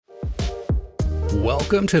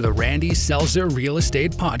Welcome to the Randy Selzer Real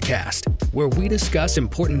Estate Podcast, where we discuss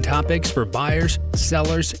important topics for buyers,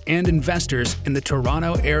 sellers, and investors in the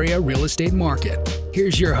Toronto area real estate market.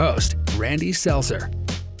 Here's your host, Randy Selzer.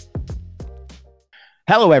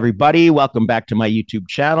 Hello, everybody. Welcome back to my YouTube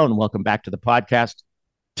channel and welcome back to the podcast.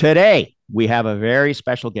 Today, we have a very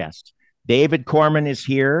special guest. David Corman is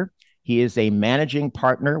here. He is a managing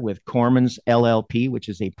partner with Corman's LLP, which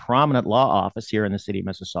is a prominent law office here in the city of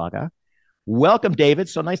Mississauga. Welcome, David.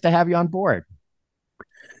 So nice to have you on board.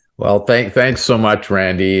 Well, thanks so much,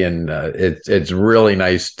 Randy. And it's really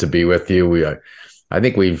nice to be with you. I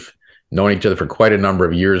think we've known each other for quite a number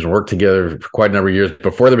of years and worked together for quite a number of years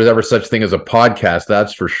before there was ever such thing as a podcast.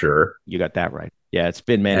 That's for sure. You got that right. Yeah, it's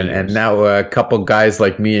been many years. And now a couple guys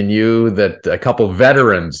like me and you, that a couple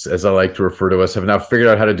veterans, as I like to refer to us, have now figured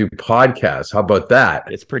out how to do podcasts. How about that?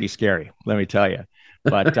 It's pretty scary, let me tell you.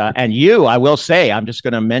 But and you, I will say, I'm just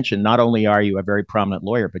going to mention, not only are you a very prominent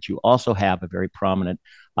lawyer, but you also have a very prominent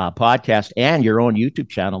podcast and your own YouTube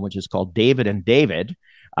channel, which is called David and David,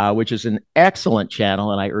 which is an excellent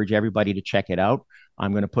channel. And I urge everybody to check it out. I'm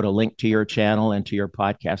going to put a link to your channel and to your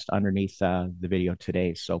podcast underneath the video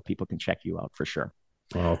today, so people can check you out for sure.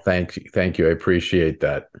 Well, thank you. I appreciate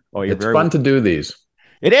that. Oh, it's fun to do these.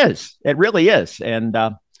 It is. It really is. And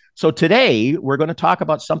so today we're going to talk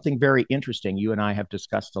about something very interesting. You and I have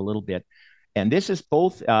discussed a little bit, and this is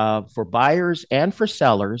both for buyers and for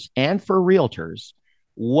sellers and for realtors.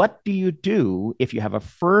 What do you do if you have a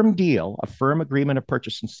firm deal, a firm agreement of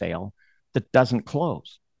purchase and sale that doesn't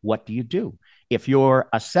close? What do you do? If you're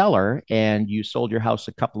a seller and you sold your house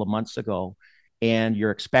a couple of months ago and you're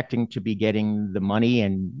expecting to be getting the money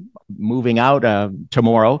and moving out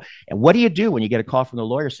tomorrow, and what do you do when you get a call from the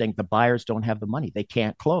lawyer saying the buyers don't have the money, they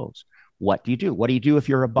can't close? What do you do? What do you do if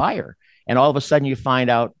you're a buyer and all of a sudden you find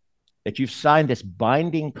out that you've signed this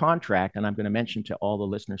binding contract? And I'm going to mention to all the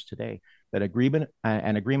listeners today that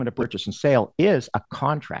an agreement of purchase and sale is a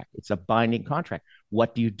contract. It's a binding contract.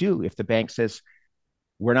 What do you do if the bank says,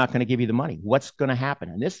 we're not going to give you the money? What's going to happen?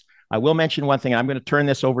 And this, I will mention one thing. I'm going to turn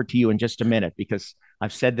this over to you in just a minute, because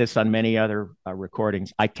I've said this on many other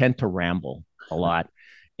recordings. I tend to ramble a lot,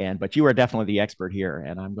 but you are definitely the expert here,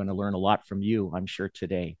 and I'm going to learn a lot from you, I'm sure,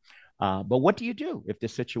 today. But what do you do if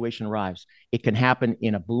this situation arrives? It can happen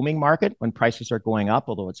in a booming market when prices are going up,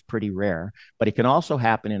 although it's pretty rare, but it can also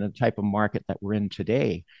happen in a type of market that we're in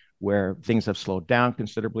today, where things have slowed down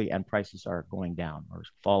considerably and prices are going down or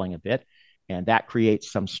falling a bit. And that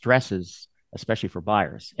creates some stresses, especially for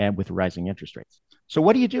buyers and with rising interest rates. So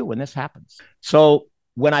what do you do when this happens? So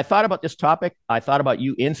when I thought about this topic, I thought about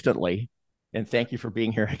you instantly. And thank you for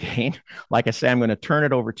being here again. Like I say, I'm going to turn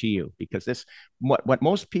it over to you, because this, what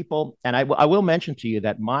most people, and I will mention to you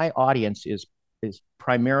that my audience is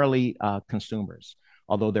primarily consumers.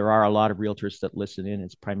 Although there are a lot of realtors that listen in,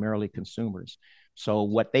 it's primarily consumers. So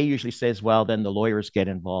what they usually say is, well, then the lawyers get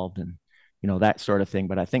involved and that sort of thing.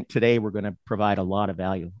 But I think today we're going to provide a lot of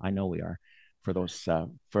value. I know we are, for those,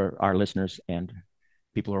 for our listeners and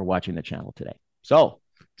people who are watching the channel today. So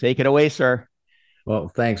take it away, sir. Well,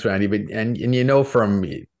 thanks, Randy. But and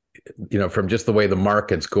from just the way the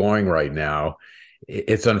market's going right now,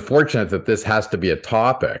 it's unfortunate that this has to be a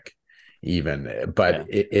topic, but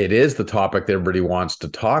it is the topic that everybody wants to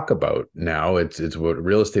talk about now. It's what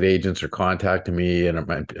real estate agents are contacting me and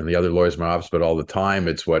the other lawyers in my office about all the time.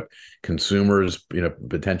 It's what consumers,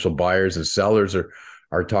 potential buyers and sellers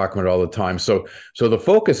are talking about all the time. So the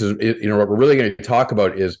focus is, what we're really going to talk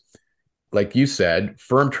about is, like you said,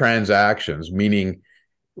 firm transactions, meaning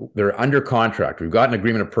they're under contract. We've got an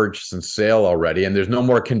agreement of purchase and sale already, and there's no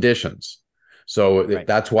more conditions. So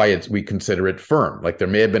that's why we consider it firm. Like there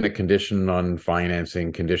may have been a condition on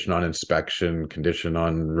financing, condition on inspection, condition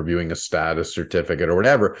on reviewing a status certificate or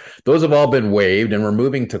whatever. Those have all been waived, and we're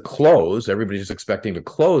moving to close. Everybody's just expecting to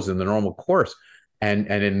close in the normal course. And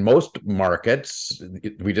in most markets,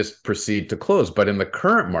 we just proceed to close. But in the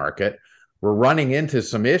current market, we're running into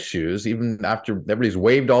some issues, even after everybody's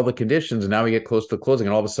waived all the conditions, and now we get close to closing,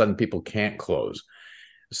 and all of a sudden people can't close.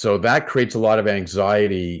 So that creates a lot of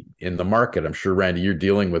anxiety in the market. I'm sure, Randy, you're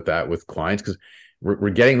dealing with that with clients, because we're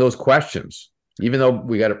getting those questions. Even though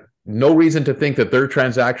we got no reason to think that their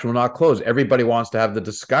transaction will not close, everybody wants to have the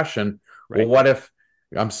discussion. Right. Well, what if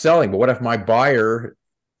I'm selling, but what if my buyer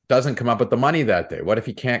doesn't come up with the money that day? What if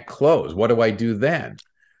he can't close? What do I do then?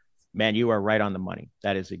 Man, you are right on the money.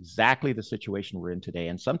 That is exactly the situation we're in today.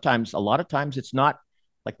 And sometimes, a lot of times, it's not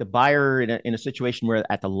like the buyer in a situation where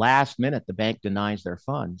at the last minute, the bank denies their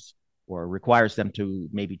funds or requires them to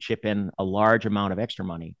maybe chip in a large amount of extra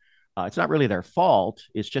money. It's not really their fault.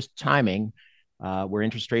 It's just timing. where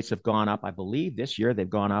interest rates have gone up. I believe this year they've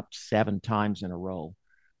gone up 7 times in a row.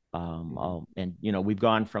 And we've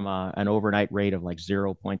gone from an overnight rate of like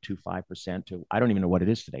 0.25% to, I don't even know what it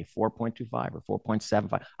is today, 4.25 or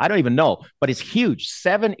 4.75. I don't even know, but it's huge.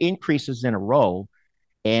 7 increases in a row,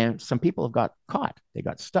 and some people have got caught. They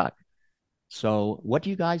got stuck. So what do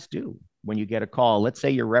you guys do when you get a call? Let's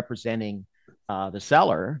say you're representing the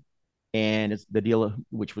seller, and it's the deal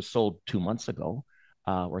which was sold 2 months ago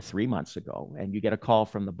or 3 months ago, and you get a call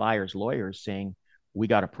from the buyer's lawyers saying, we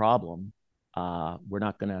got a problem. We're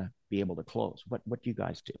not going to be able to close. What do you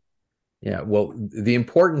guys do? Yeah, well, the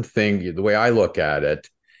important thing, the way I look at it,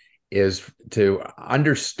 is to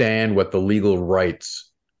understand what the legal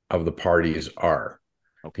rights of the parties are.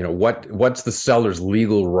 Okay. What's the seller's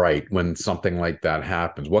legal right when something like that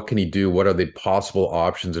happens? What can he do? What are the possible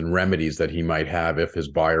options and remedies that he might have if his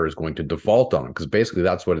buyer is going to default on him? Because basically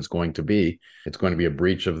that's what it's going to be. It's going to be a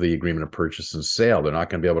breach of the agreement of purchase and sale. They're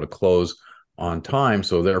not going to be able to close on time.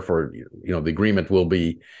 So therefore, the agreement will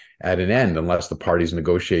be at an end unless the parties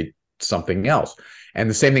negotiate something else. And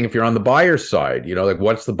the same thing if you're on the buyer's side, like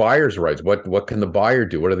what's the buyer's rights? What can the buyer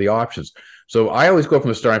do? What are the options? So I always go from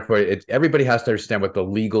the starting point. Everybody has to understand what the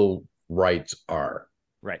legal rights are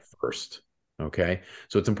first. Okay.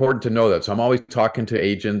 So it's important to know that. So I'm always talking to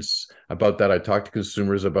agents about that. I talk to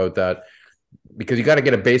consumers about that because you got to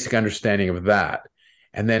get a basic understanding of that.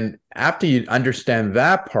 And then after you understand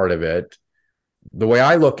that part of it, the way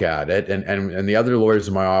I look at it and the other lawyers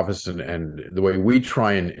in my office and the way we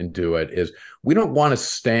try and do it is we don't want to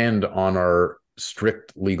stand on our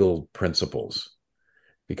strict legal principles.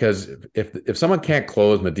 Because if someone can't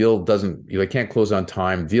close and the deal they can't close on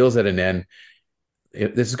time, deal's at an end,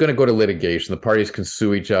 this is going to go to litigation. The parties can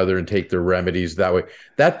sue each other and take their remedies that way.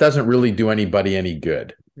 That doesn't really do anybody any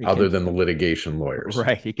good other than the litigation lawyers.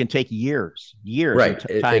 Right. It can take years. Right.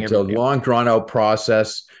 It's a long, drawn out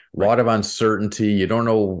process, a lot of uncertainty. You don't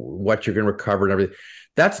know what you're going to recover and everything.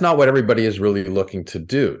 That's not what everybody is really looking to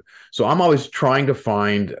do. So I'm always trying to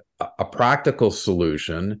find a practical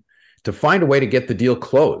solution to find a way to get the deal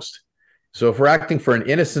closed. So if we're acting for an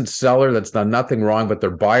innocent seller that's done nothing wrong, but their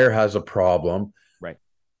buyer has a problem, right?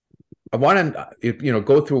 I want to,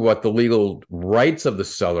 go through what the legal rights of the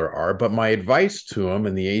seller are, but my advice to them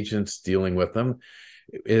and the agents dealing with them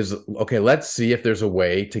is, okay, let's see if there's a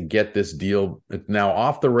way to get this deal now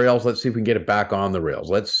off the rails. Let's see if we can get it back on the rails.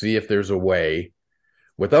 Let's see if there's a way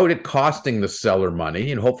without it costing the seller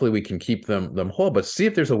money, and hopefully we can keep them whole, but see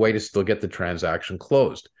if there's a way to still get the transaction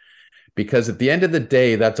closed. Because at the end of the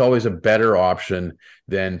day, that's always a better option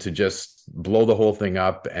than to just blow the whole thing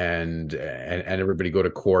up and everybody go to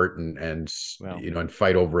court and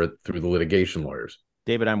fight over it through the litigation lawyers.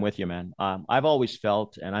 David, I'm with you, man. I've always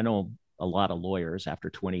felt, and I know a lot of lawyers after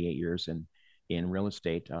 28 years in real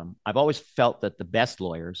estate, I've always felt that the best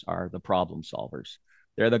lawyers are the problem solvers.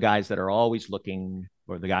 They're the guys that are always looking,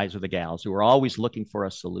 or the guys or the gals who are always looking for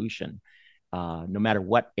a solution. No matter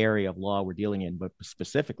what area of law we're dealing in, but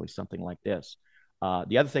specifically something like this.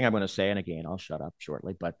 The other thing I'm going to say, and again, I'll shut up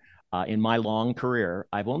shortly, but in my long career,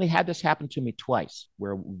 I've only had this happen to me twice,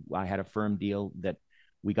 where I had a firm deal that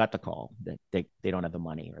we got the call that they don't have the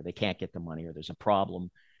money, or they can't get the money, or there's a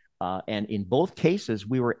problem. And in both cases,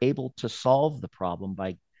 we were able to solve the problem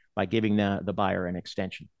by giving the buyer an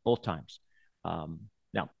extension, both times.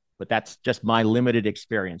 Now, but that's just my limited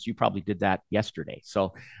experience. You probably did that yesterday.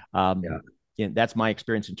 So that's my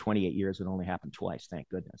experience in 28 years. It only happened twice, thank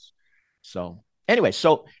goodness. So anyway,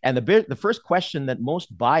 and the first question that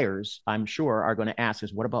most buyers, I'm sure, are going to ask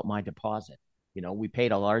is, what about my deposit? We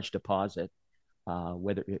paid a large deposit,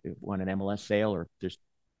 whether on an MLS sale, or there's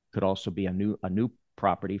could also be a new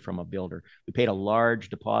property from a builder. We paid a large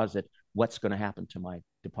deposit. What's going to happen to my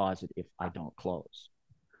deposit if I don't close?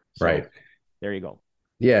 So, right. There you go.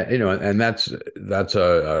 Yeah, and that's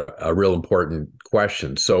a real important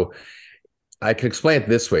question. So I can explain it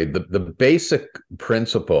this way. The basic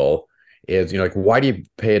principle is, why do you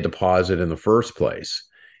pay a deposit in the first place?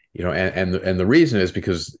 And the reason is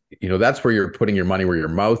because, that's where you're putting your money where your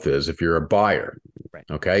mouth is if you're a buyer. Right.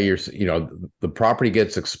 Okay. The property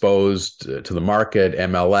gets exposed to the market,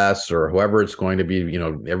 MLS, or whoever it's going to be,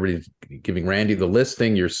 everybody's giving Randy the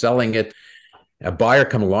listing, you're selling it, a buyer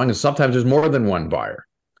come along, and sometimes there's more than one buyer.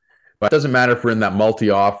 But it doesn't matter if we're in that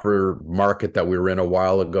multi-offer market that we were in a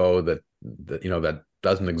while ago that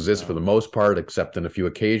doesn't exist for the most part, except in a few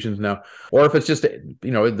occasions now, or if it's just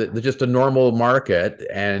just a normal market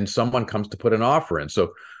and someone comes to put an offer in.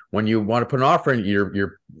 So when you want to put an offer in,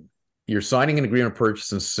 you're signing an agreement of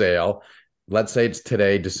purchase and sale. Let's say it's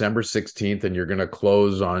today, December 16th, and you're going to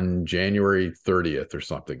close on January 30th or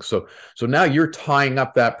something. So now you're tying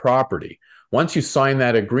up that property. Once you sign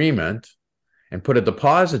that agreement and put a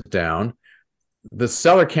deposit down, the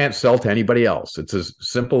seller can't sell to anybody else. It's as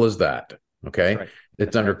simple as that. Okay. Right.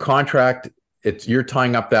 It's under contract. You're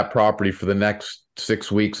tying up that property for the next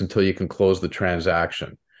 6 weeks until you can close the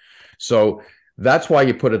transaction. So that's why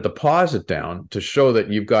you put a deposit down, to show that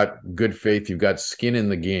you've got good faith, you've got skin in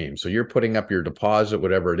the game. So you're putting up your deposit,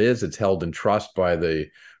 whatever it is, it's held in trust by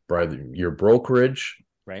your brokerage.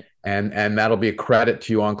 Right. And that'll be a credit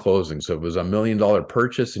to you on closing. So if it was $1 million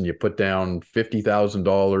purchase and you put down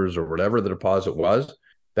 $50,000 or whatever the deposit was,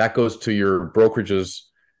 that goes to your brokerage's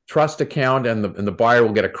trust account, and the buyer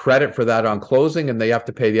will get a credit for that on closing, and they have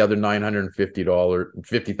to pay the other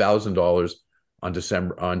 $50,000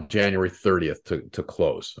 on January 30th to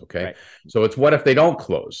close. Okay. Right. So it's what if they don't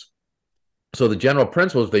close? So the general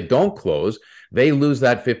principle is, if they don't close, they lose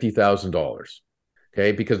that $50,000.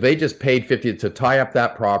 Okay, because they just paid $50,000 to tie up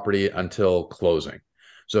that property until closing.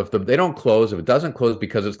 So if they don't close, if it doesn't close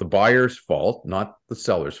because it's the buyer's fault, not the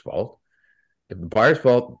seller's fault, if the buyer's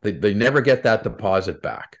fault, they never get that deposit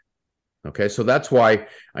back. Okay, so that's why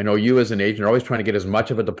I know you as an agent are always trying to get as much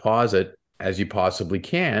of a deposit as you possibly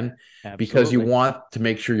can. Absolutely. Because you want to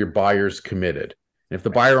make sure your buyer's committed. And if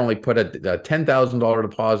the buyer only put a $10,000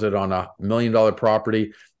 deposit on $1 million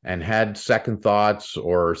property and had second thoughts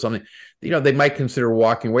or something, they might consider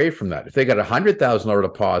walking away from that. If they got a $100,000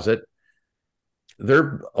 deposit,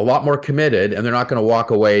 they're a lot more committed, and they're not going to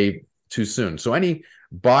walk away too soon. So any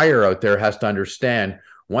buyer out there has to understand,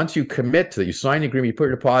 once you commit to that, you sign the agreement, you put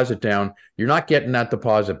your deposit down, you're not getting that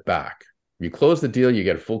deposit back. You close the deal, you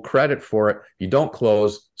get full credit for it. You don't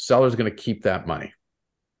close, seller's going to keep that money.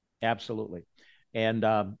 Absolutely. And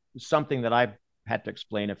something that I've had to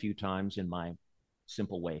explain a few times in my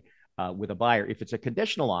simple way with a buyer, if it's a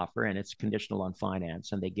conditional offer and it's conditional on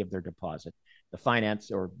finance and they give their deposit, the finance,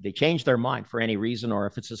 or they change their mind for any reason, or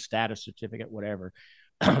if it's a status certificate, whatever,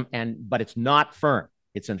 but it's not firm,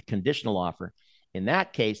 it's a conditional offer. In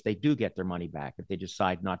that case, they do get their money back if they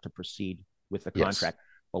decide not to proceed with the contract. Yes.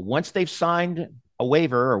 But once they've signed a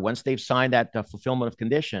waiver, or once they've signed that fulfillment of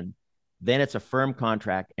condition, then it's a firm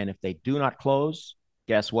contract. And if they do not close,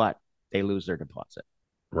 guess what? They lose their deposit.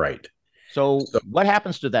 Right. So what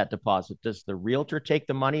happens to that deposit? Does the realtor take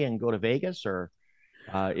the money and go to Vegas, or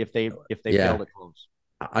if they fail to close?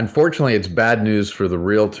 Unfortunately, it's bad news for the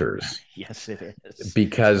realtors. Yes, it is.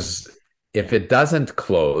 Because if it doesn't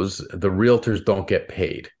close, the realtors don't get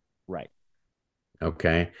paid. Right.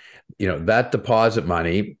 Okay. That deposit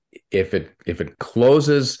money, if it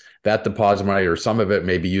closes, that deposit money, or some of it,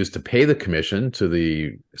 may be used to pay the commission to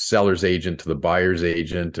the seller's agent, to the buyer's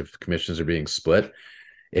agent, if commissions are being split.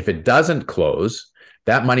 If it doesn't close,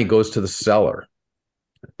 that money goes to the seller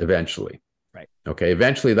eventually. Right. Okay.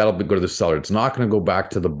 Eventually that'll go to the seller. It's not going to go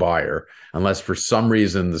back to the buyer unless for some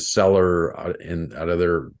reason the seller, out of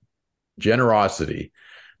their generosity,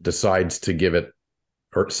 decides to give it,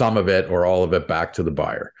 or some of it or all of it, back to the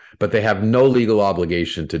buyer. But they have no legal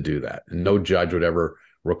obligation to do that. And no judge would ever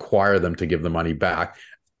require them to give the money back.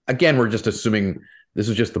 Again, we're just assuming this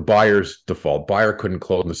is just the buyer's default. Buyer couldn't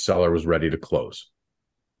close and the seller was ready to close.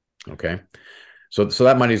 Okay. So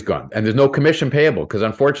that money's gone. And there's no commission payable, because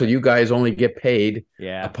unfortunately you guys only get paid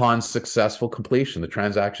upon successful completion. The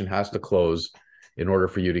transaction has to close in order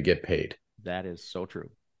for you to get paid. That is so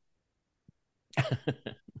true. Okay.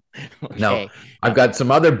 Now, I've got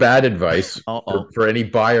some other bad advice for any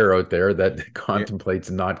buyer out there that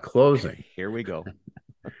contemplates not closing. Here we go.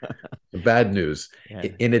 Bad news. Yeah.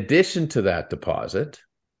 In addition to that deposit,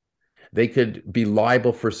 they could be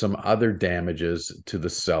liable for some other damages to the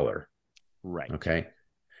seller. Right. Okay.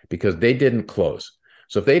 Because they didn't close.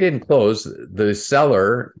 So if they didn't close, the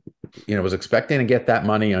seller, was expecting to get that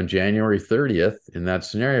money on January 30th in that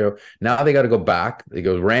scenario. Now they got to go back. They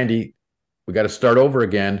go, Randy, we got to start over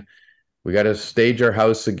again. We got to stage our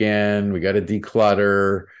house again. We got to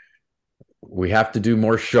declutter. We have to do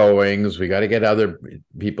more showings. We got to get other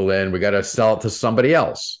people in. We got to sell it to somebody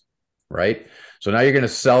else. Right. So now you're going to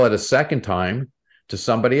sell it a second time to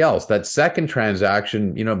somebody else. That second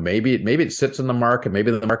transaction, maybe it sits in the market. Maybe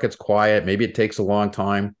the market's quiet. Maybe it takes a long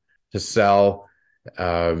time to sell.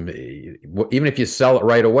 Even if you sell it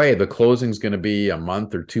right away, the closing is going to be a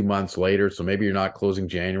month or 2 months later. So maybe you're not closing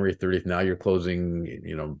January 30th. Now you're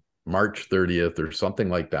closing, March 30th or something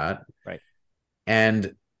like that. Right.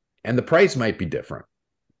 And the price might be different.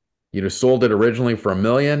 Sold it originally for $1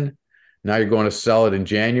 million. Now you're going to sell it in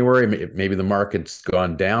January. Maybe the market's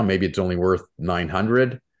gone down. Maybe it's only worth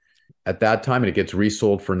 900 at that time, and it gets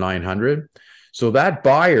resold for 900. So that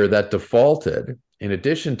buyer that defaulted, in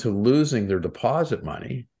addition to losing their deposit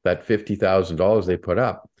money, that $50,000 they put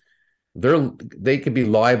up, they could be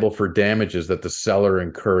liable for damages that the seller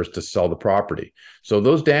incurs to sell the property. So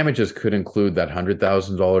those damages could include that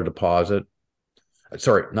 $100,000 deposit.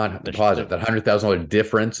 Sorry, not deposit, that $100,000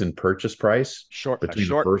 difference in purchase price between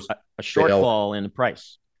the first a shortfall in the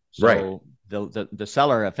price. So right. The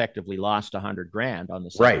seller effectively lost $100,000 on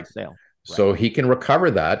the second sale. Right. So he can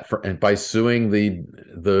recover that and by suing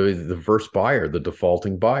the first buyer, the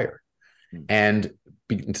defaulting buyer. And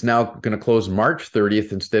it's now going to close March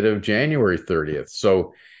 30th instead of January 30th.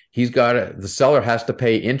 So the seller has to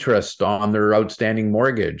pay interest on their outstanding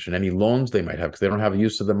mortgage and any loans they might have because they don't have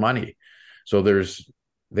use of the money. So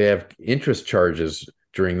they have interest charges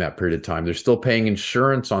during that period of time. They're still paying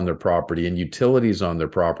insurance on their property and utilities on their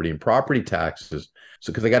property and property taxes.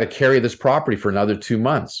 So because they got to carry this property for another 2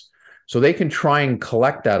 months. So they can try and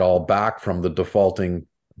collect that all back from the defaulting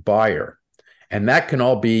buyer. And that can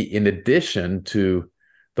all be in addition to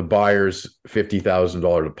the buyer's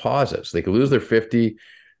 $50,000 deposits. They could lose their 50.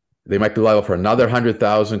 They might be liable for another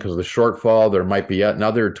 100,000 because of the shortfall. There might be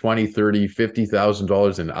another 20, 30,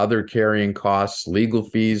 $50,000 in other carrying costs, legal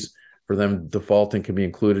fees for them defaulting can be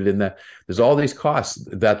included in that. There's all these costs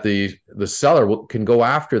that the seller can go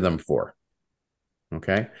after them for.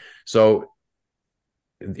 Okay. So,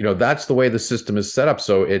 that's the way the system is set up.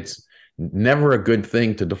 So it's never a good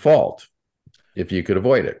thing to default if you could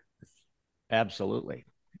avoid it. Absolutely.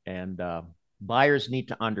 And buyers need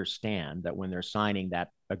to understand that when they're signing that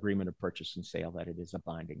agreement of purchase and sale, that it is a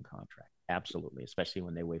binding contract. Absolutely. Especially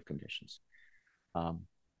when they waive conditions.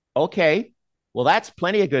 Okay. Well, that's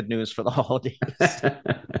plenty of good news for the holidays.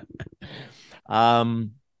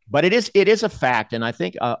 But it is a fact. And I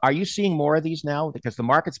think, are you seeing more of these now? Because the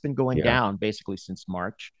market's been going down basically since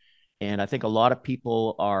March. And I think a lot of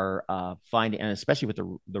people are finding, and especially with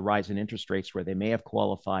the rise in interest rates where they may have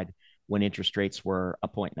qualified when interest rates were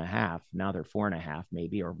 1.5, now they're 4.5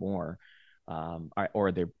 maybe or more,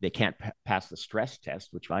 or they can't pass the stress test,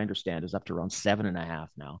 which I understand is up to around 7.5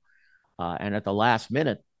 now. And at the last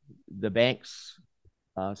minute, the banks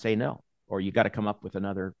say no, or you got to come up with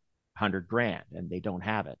another $100,000, and they don't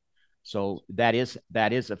have it. So that is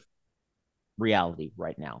a reality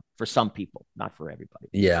right now for some people, not for everybody.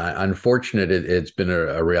 Yeah, unfortunate. It's been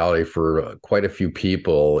a reality for quite a few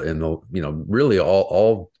people in the really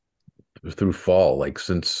all through fall, like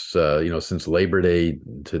since Labor Day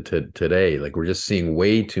to today. Like we're just seeing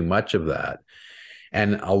way too much of that,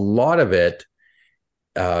 and a lot of it,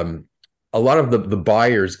 a lot of the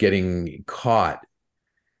buyers getting caught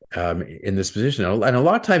in this position, and a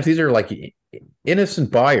lot of times these are like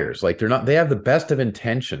innocent buyers. Like they have the best of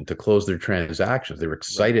intention to close their transactions. They were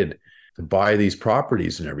excited to buy these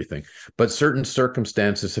properties and everything, but certain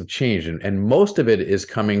circumstances have changed, and most of it is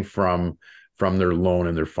coming from their loan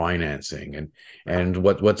and their financing. And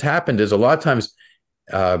what's happened is a lot of times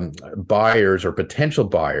buyers or potential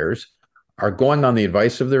buyers are going on the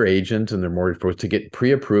advice of their agent and their mortgage broker to get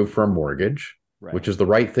pre-approved for a mortgage, which is the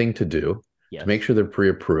right thing to do, to make sure they're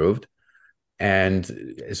pre-approved. And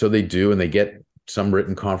so they do, and they get some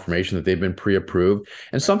written confirmation that they've been pre-approved.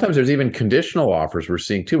 And sometimes there's even conditional offers we're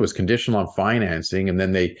seeing too, is conditional on financing, and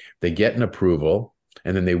then they get an approval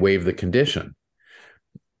and then they waive the condition.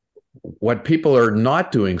 What people are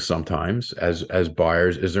not doing sometimes as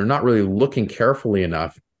buyers is they're not really looking carefully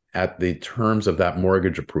enough at the terms of that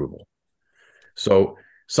mortgage approval. So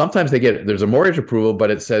sometimes there's a mortgage approval,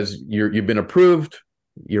 but it says you've been approved.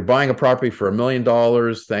 You're buying a property for $1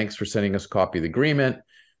 million. Thanks for sending us a copy of the agreement.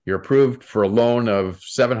 You're approved for a loan of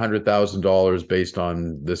 $700,000 based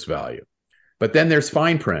on this value. But then there's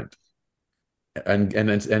fine print. And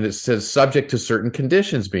it says subject to certain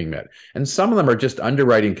conditions being met. And some of them are just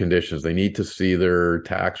underwriting conditions. They need to see their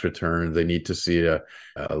tax returns. They need to see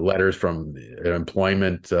letters from an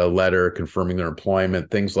employment letter confirming their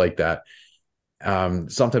employment, things like that.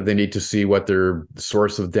 Sometimes they need to see what their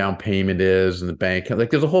source of down payment is in the bank. Like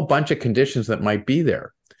there's a whole bunch of conditions that might be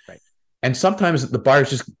there. Right. And sometimes the buyers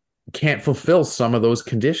just can't fulfill some of those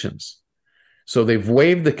conditions. So they've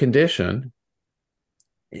waived the condition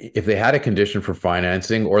if they had a condition for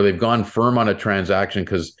financing, or they've gone firm on a transaction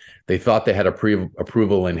because they thought they had a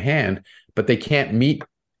pre-approval in hand, but they can't meet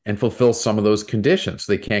and fulfill some of those conditions.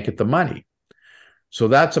 They can't get the money. So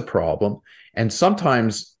that's a problem. And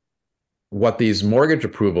sometimes what these mortgage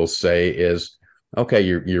approvals say is, okay,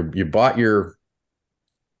 you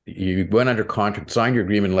went under contract, signed your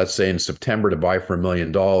agreement, let's say in September, to buy for $1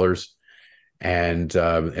 million. And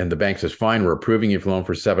the bank says, fine, we're approving you for a loan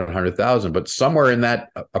for $700,000. But somewhere in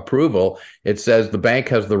that approval, it says the bank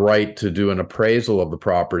has the right to do an appraisal of the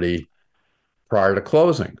property prior to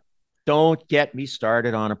closing. Don't get me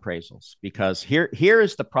started on appraisals, because here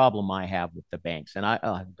is the problem I have with the banks, and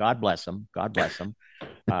God bless them, God bless them.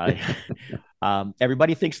 Uh,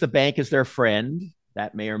 everybody thinks the bank is their friend.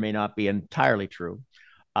 That may or may not be entirely true.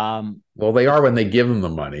 Well, they are when they give them the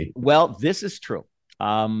money. Well, this is true.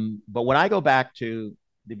 But when I go back to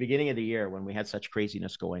the beginning of the year, when we had such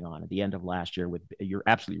craziness going on at the end of last year, you're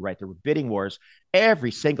absolutely right. There were bidding wars.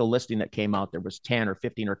 Every single listing that came out, there was 10 or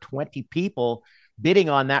 15 or 20 people bidding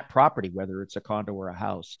on that property, whether it's a condo or a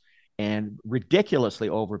house, and ridiculously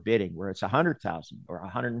overbidding, where it's 100,000 or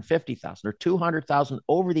 150,000 or 200,000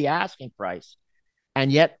 over the asking price.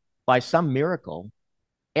 And yet, by some miracle,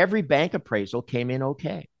 every bank appraisal came in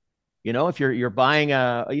okay. You know, if you're buying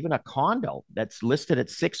even a condo that's listed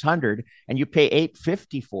at 600 and you pay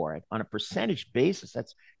 850 for it on a percentage basis,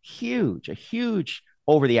 that's huge, a huge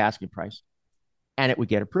over the asking price, and it would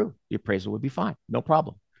get approved. The appraisal would be fine, no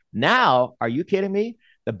problem. Now, are you kidding me?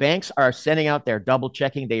 The banks are sending out their double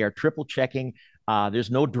checking, they are triple checking.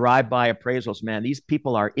 There's no drive-by appraisals, man. These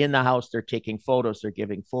people are in the house, they're taking photos, they're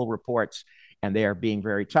giving full reports, and they are being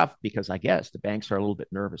very tough, because I guess the banks are a little bit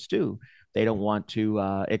nervous too. They don't want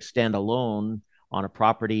to extend a loan on a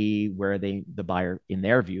property where the buyer, in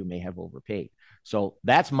their view, may have overpaid. So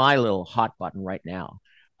that's my little hot button right now,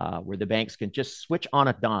 where the banks can just switch on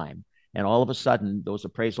a dime, and all of a sudden, those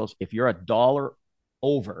appraisals, if you're $1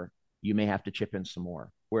 over, you may have to chip in some more.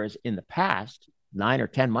 Whereas in the past, 9 or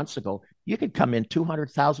 10 months ago, you could come in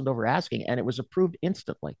 200,000 over asking, and it was approved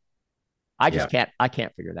instantly. I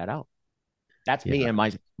can't figure that out. That's me and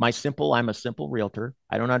I'm a simple realtor.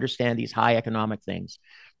 I don't understand these high economic things,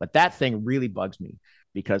 but that thing really bugs me,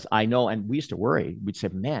 because I know, and we used to worry, we'd say,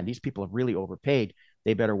 man, these people have really overpaid.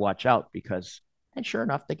 They better watch out, and sure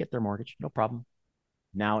enough, they get their mortgage, no problem.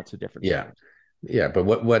 Now it's a different story. Yeah. But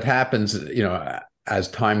what happens,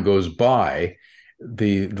 as time goes by,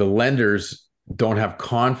 the lenders don't have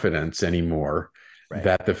confidence anymore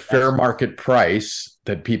that the fair market price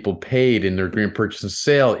that people paid in their agreement purchase and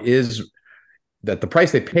sale is that the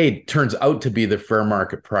price they paid turns out to be the fair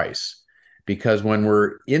market price. Because when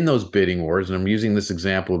we're in those bidding wars, and I'm using this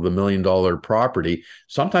example of the $1 million property,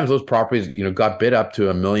 sometimes those properties, got bid up to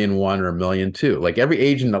 $1.1 million or $1.2 million. Like every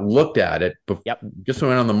agent that looked at it, just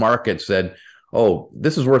went on the market, said, "Oh,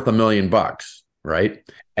 this is worth $1 million." Right.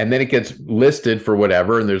 And then it gets listed for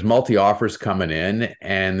whatever, and there's multi offers coming in,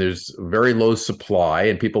 and there's very low supply,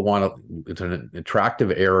 and people it's an attractive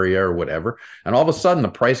area or whatever. And all of a sudden the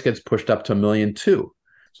price gets pushed up to $1.2 million.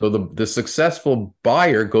 So the successful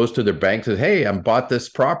buyer goes to their bank, says, "Hey, I bought this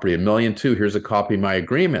property, $1.2 million. Here's a copy of my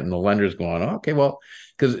agreement." And the lender's going, "Okay, well,"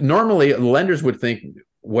 because normally the lenders would think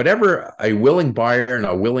whatever a willing buyer and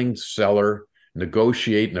a willing seller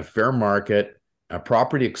negotiate in a fair market, a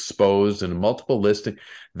property exposed and a multiple listing,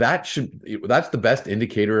 that's the best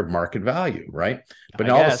indicator of market value, right? But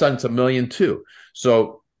now all of a sudden it's $1.2 million.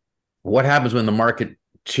 So what happens when the market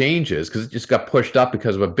changes? Because it just got pushed up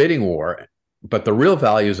because of a bidding war, but the real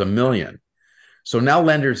value is $1 million. So now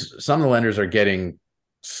some of the lenders are getting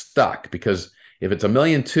stuck, because if it's $1.2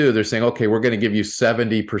 million, they're saying, "Okay, we're going to give you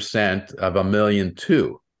 70% of $1.2 million."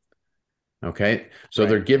 Okay, so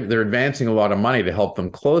they're advancing a lot of money to help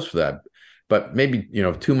them close for that. But maybe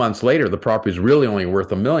 2 months later, the property is really only worth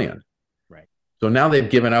 $1 million. Right. So now they've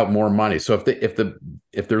given out more money. So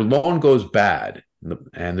if their loan goes bad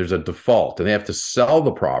and there's a default and they have to sell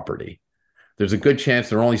the property, there's a good chance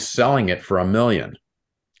they're only selling it for $1 million.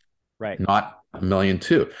 Right. Not $1.2 million.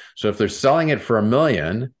 So if they're selling it for $1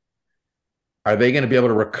 million, are they going to be able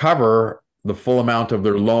to recover the full amount of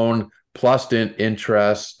their loan plus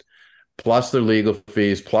interest, plus their legal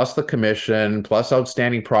fees, plus the commission, plus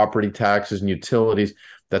outstanding property taxes and utilities?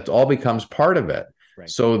 That all becomes part of it. Right.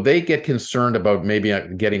 So they get concerned about maybe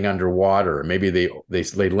getting underwater. Maybe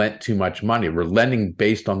they lent too much money. We're lending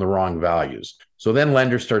based on the wrong values. So then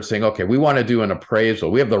lenders start saying, "Okay, we want to do an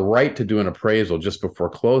appraisal. We have the right to do an appraisal just before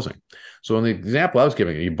closing." So in the example I was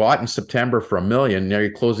giving you bought in September for $1 million. Now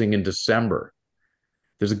you're closing in December.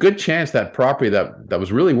 There's a good chance that property that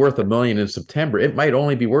was really worth $1 million in September, it might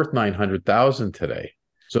only be worth $900,000 today.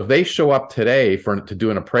 So if they show up today to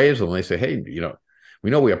do an appraisal and they say, "Hey, we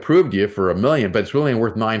know we approved you for $1 million, but it's really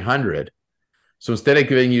worth $900,000. So instead of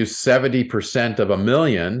giving you 70% of $1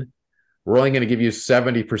 million, we're only going to give you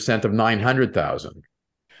 70% of $900,000."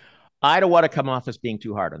 I don't want to come off as being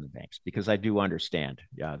too hard on the banks, because I do understand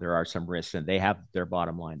there are some risks, and they have their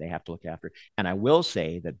bottom line they have to look after. And I will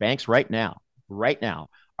say that banks right now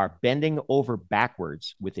are bending over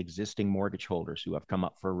backwards with existing mortgage holders who have come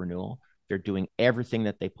up for renewal. They're doing everything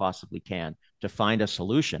that they possibly can to find a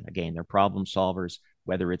solution. Again, they're problem solvers,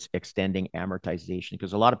 whether it's extending amortization,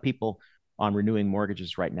 because a lot of people on renewing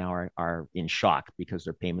mortgages right now are in shock because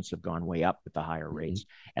their payments have gone way up with the higher rates.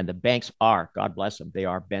 And the banks are, God bless them, they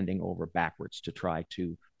are bending over backwards to try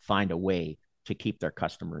to find a way to keep their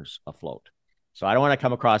customers afloat. So I don't want to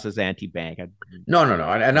come across as anti-bank. No.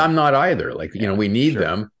 And I'm not either. Like, we need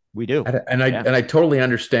them. We do. And I totally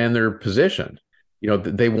understand their position.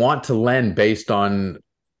 They want to lend based on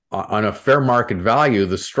a fair market value.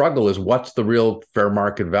 The struggle is, what's the real fair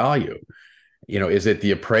market value? Is it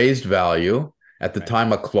the appraised value at the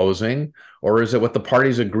time of closing, or is it what the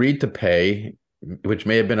parties agreed to pay, which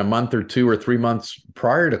may have been a month or 2 or 3 months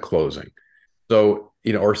prior to closing? So,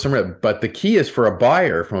 or somewhere. But the key is, for a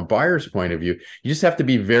buyer, from a buyer's point of view, you just have to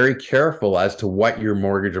be very careful as to what your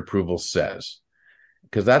mortgage approval says,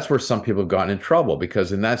 because that's where some people have gotten in trouble.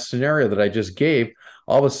 Because in that scenario that I just gave,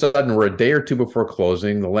 all of a sudden we're a day or two before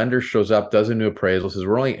closing, the lender shows up, does a new appraisal, says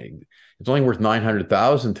it's only worth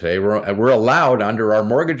 $900,000 today. We're allowed under our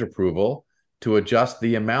mortgage approval to adjust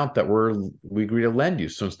the amount that we agree to lend you.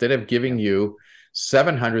 So instead of giving you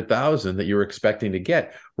 $700,000 that you were expecting to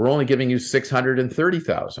get, we're only giving you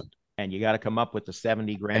 $630,000. And you got to come up with the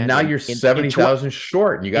 70 grand. And now you're 70,000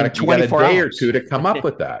 short, and you got a day or two to come up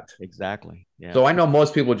with that. Exactly. Yeah. So I know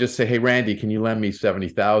most people just say, "Hey, Randy, can you lend me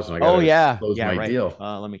 70,000? I got to close my right. deal."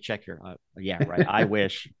 Let me check your. Yeah, right. I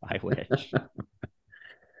wish.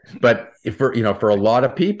 But for a lot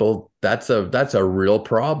of people, that's a real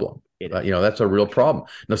problem. That's a real problem.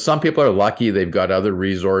 Now, some people are lucky; they've got other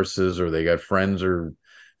resources, or they got friends or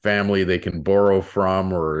family they can borrow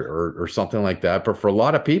from, or something like that. But for a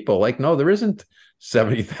lot of people, no, there isn't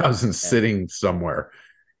 70,000 sitting somewhere,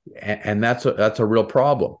 and that's a real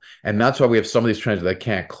problem. And that's why we have some of these trends that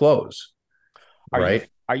can't close.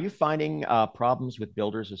 Are you finding problems with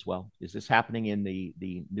builders as well? Is this happening in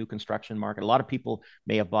the new construction market? A lot of people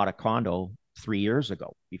may have bought a condo 3 years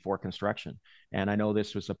ago before construction, and I know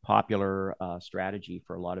this was a popular strategy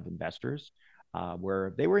for a lot of investors.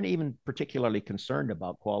 Where they weren't even particularly concerned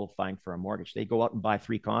about qualifying for a mortgage. They go out and buy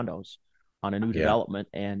 3 condos on a new development,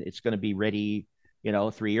 and it's going to be ready,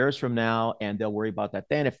 3 years from now, and they'll worry about that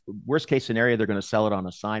then. If worst case scenario, they're going to sell it on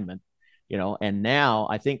assignment, and now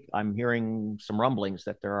I think I'm hearing some rumblings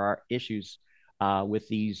that there are issues with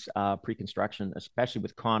these pre-construction, especially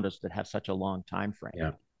with condos that have such a long time frame.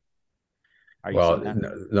 Yeah.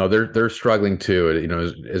 No, they're struggling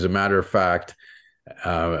too. As a matter of fact,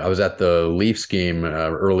 I was at the Leafs game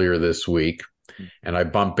earlier this week, and I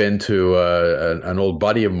bump into an old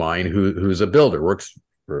buddy of mine who's a builder, works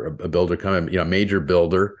for a builder, kind of major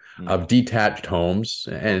builder of detached homes,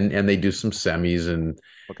 and they do some semis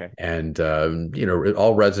and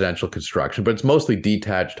all residential construction, but it's mostly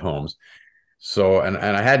detached homes. So and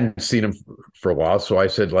I hadn't seen him for a while, so I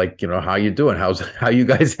said, how you doing? How you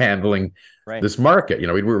guys handling this market?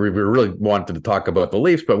 We really wanted to talk about the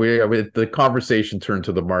Leafs, but the conversation turned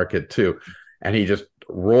to the market too, and he just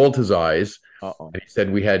rolled his eyes. And he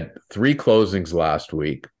said, we had 3 closings last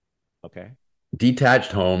week. Okay.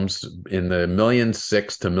 Detached homes in the $1.6 million to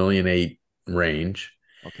 $1.8 million range.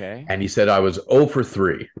 Okay. And he said, I was 0 for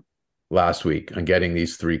 3 last week on getting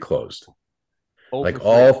these 3 closed.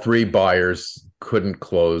 All 3 buyers couldn't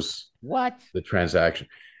close the transaction.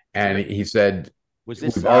 And he said,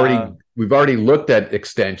 we've already looked at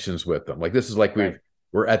extensions with them. This is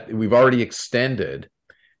we've already extended,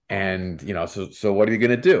 and so what are you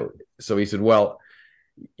going to do? So he said, well,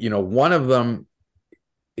 one of them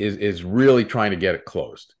is really trying to get it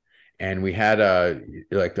closed, and we had a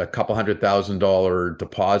couple $100,000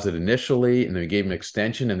 deposit initially, and then we gave him an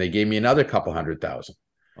extension, and they gave me another couple $100,000.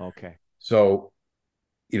 Okay. So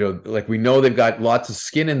we know they've got lots of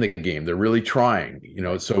skin in the game. They're really trying,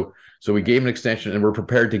 so we gave an extension, and we're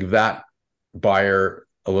prepared to give that buyer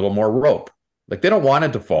a little more rope. They don't want to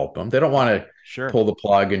default them. They don't want to pull the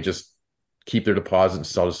plug and just keep their deposit and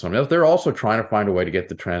sell to someone else. They're also trying to find a way to get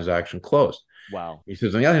the transaction closed. Wow. He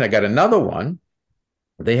says, on the other hand, I got another one.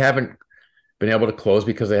 They haven't been able to close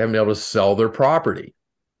because they haven't been able to sell their property.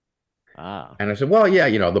 And I said, well, yeah,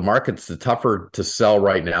 the market's tougher to sell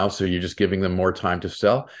right now, so you're just giving them more time to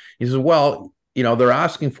sell. He says, well, they're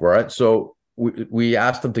asking for it, so we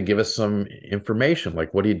asked them to give us some information,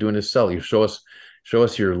 what are you doing to sell? You show us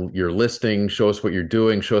your listing, show us what you're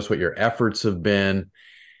doing, show us what your efforts have been.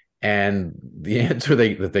 And the answer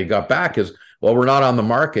that they got back is, well, we're not on the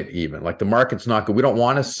market even. The market's not good. We don't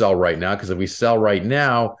want to sell right now, because if we sell right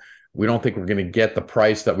now, we don't think we're going to get the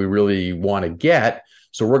price that we really want to get.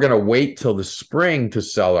 So we're going to wait till the spring to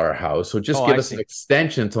sell our house. So just give us an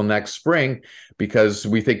extension till next spring, because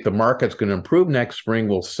we think the market's going to improve next spring.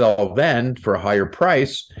 We'll sell then for a higher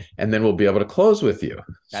price, and then we'll be able to close with you.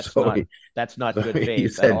 That's not good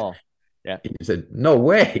faith at all. Yeah. He said, no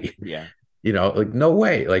way. Yeah. Like no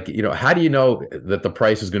way. Like, how do you know that the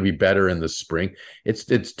price is going to be better in the spring?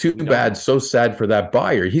 It's too bad, so sad for that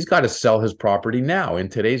buyer. He's got to sell his property now in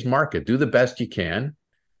today's market. Do the best you can,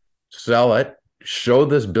 sell it, show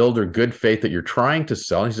this builder good faith that you're trying to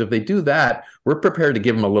sell. And he says, if they do that, we're prepared to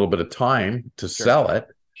give them a little bit of time to sell it.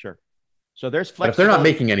 Sure. So there's flexibility. But if they're not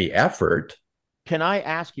making any effort. Can I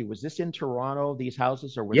ask you, was this in Toronto, these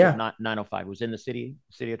houses, or was it not 905? It was in the city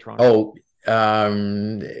of Toronto?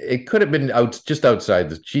 It could have been just outside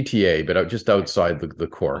the GTA, but just outside the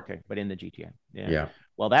core. Okay, but in the GTA. Yeah.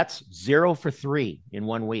 Well, that's 0 for 3 in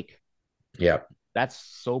 1 week. Yeah. That's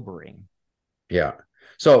sobering. Yeah.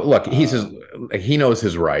 So look, he knows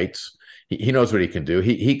his rights. He knows what he can do.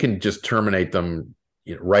 He can just terminate them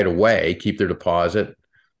right away, keep their deposit,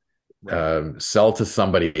 sell to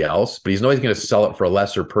somebody else, but he's always going to sell it for a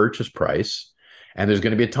lesser purchase price. And there's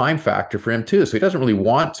going to be a time factor for him too. So he doesn't really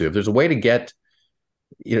want to. If there's a way to get,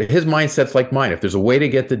 his mindset's like mine. If there's a way to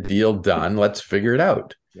get the deal done, let's figure it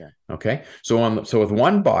out. Yeah. Okay. So with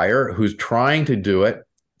one buyer who's trying to do it,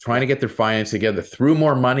 trying to get their finance together, threw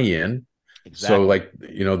more money in. Exactly.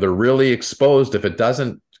 So they're really exposed. If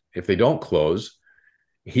they don't close,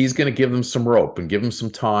 he's going to give them some rope and give them some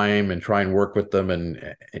time and try and work with them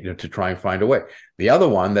and to try and find a way. The other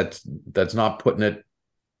one that's not putting it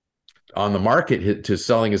on the market, to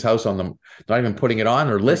selling his house not even putting it on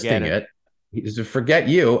or listing it. He's to forget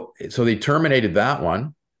you. So they terminated that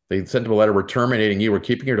one. They sent him a letter. We're terminating you. We're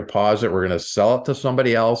keeping your deposit. We're going to sell it to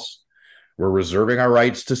somebody else. We're reserving our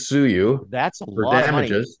rights to sue you. That's a lot of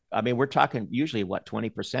money. I mean, we're talking usually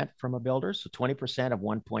 20% from a builder. So 20% of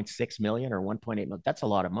 1.6 million or 1.8 million. That's a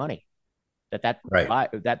lot of money.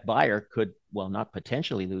 That buyer could, well, not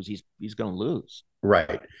potentially lose. He's going to lose.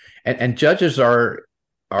 Right. And judges are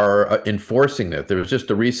enforcing that. There was just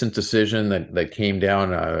a recent decision that came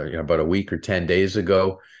down about a week or 10 days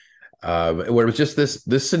ago, where it was just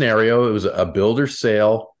this scenario. It was a builder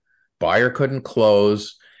sale, buyer couldn't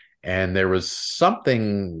close, and there was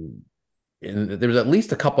something there was at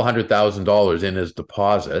least a couple $100,000 in his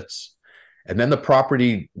deposits, and then the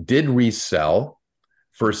property did resell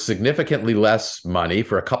for significantly less money,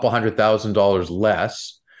 for a couple $100,000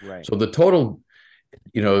 less. Right. So the total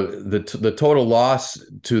the total loss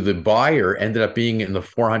to the buyer ended up being in the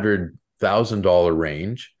 $400,000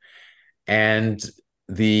 range, and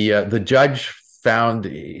the judge found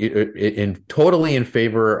it totally in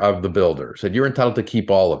favor of the builder. Said you're entitled to keep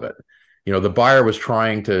all of it. The buyer was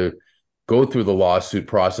trying to go through the lawsuit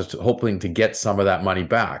process, hoping to get some of that money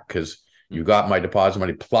back, because you got my deposit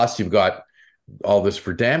money plus you've got all this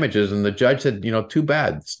for damages. And the judge said, too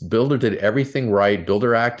bad. Builder did everything right.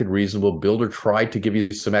 Builder acted reasonable. Builder tried to give you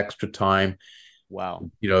some extra time. Wow.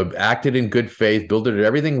 Acted in good faith. Builder did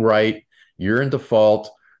everything right. You're in default.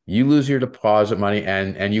 You lose your deposit money,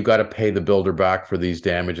 and you got to pay the builder back for these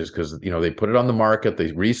damages, because they put it on the market.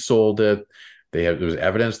 They resold it. There was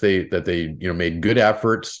evidence that they made good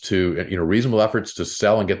efforts to reasonable efforts to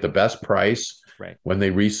sell and get the best price when they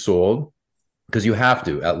resold, because you have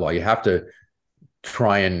to, at law, you have to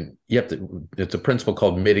it's a principle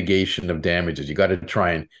called mitigation of damages. You got to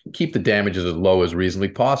try and keep the damages as low as reasonably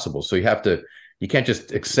possible. So you can't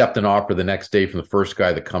just accept an offer the next day from the first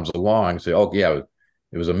guy that comes along and say, oh yeah,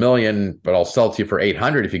 it was $1 million, but I'll sell it to you for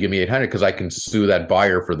 800 if you give me 800, because I can sue that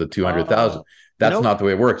buyer for the 200,000. That's not the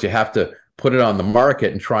way it works. You have to put it on the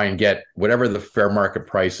market and try and get whatever the fair market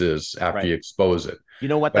price is after you expose it. You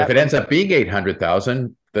know what? But if it ends up being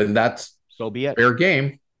 800,000, then that's so be it. Fair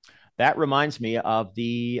game. That reminds me of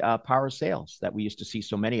the power sales that we used to see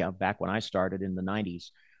so many of back when I started in the 90s.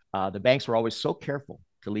 The banks were always so careful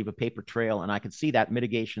to leave a paper trail, and I could see that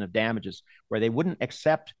mitigation of damages where they wouldn't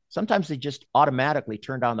accept. Sometimes they just automatically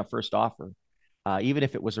turned down the first offer, even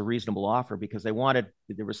if it was a reasonable offer, because there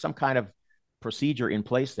was some kind of procedure in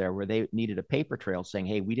place there where they needed a paper trail saying,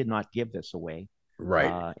 hey, we did not give this away.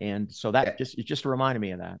 Right. And so it just reminded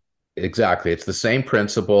me of that. Exactly. It's the same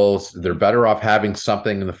principles. They're better off having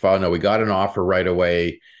something in the file. No, we got an offer right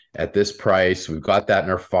away at this price. We've got that in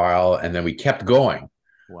our file. And then we kept going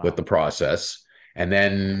with the process. And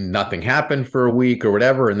then nothing happened for a week or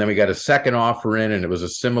whatever. And then we got a second offer in, and it was a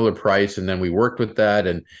similar price. And then we worked with that.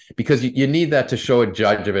 And because you need that to show a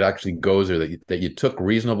judge if it actually goes there, that you took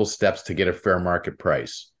reasonable steps to get a fair market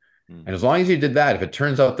price. And as long as you did that, if it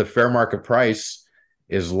turns out the fair market price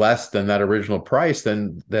is less than that original price,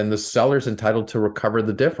 then the seller's entitled to recover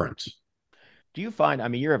the difference. Do you find, I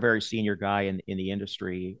mean, you're a very senior guy in the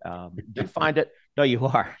industry. Do you find it? No, you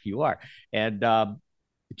are. And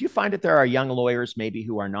do you find that there are young lawyers maybe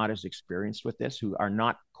who are not as experienced with this, who are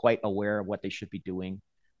not quite aware of what they should be doing?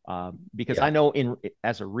 Because I know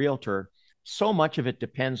as a realtor, so much of it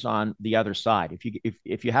depends on the other side.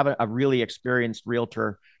 If you have a really experienced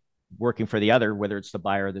realtor working for the other, whether it's the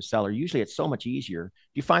buyer or the seller, usually it's so much easier. Do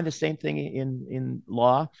you find the same thing in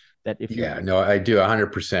law, that if you... Yeah, no, I do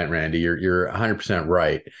 100%, Randy. You're 100%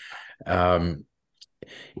 right. Um,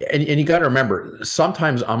 and you got to remember,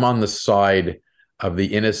 sometimes I'm on the side of the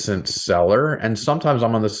innocent seller, and sometimes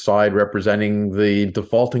I'm on the side representing the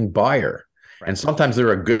defaulting buyer. Right. And sometimes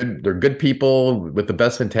they're good people with the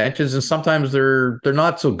best intentions, and sometimes they're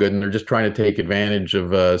not so good, and they're just trying to take advantage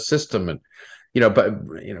of a system. And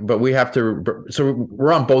but we have to. So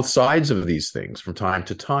we're on both sides of these things from time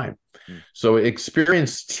to time. So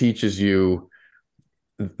experience teaches you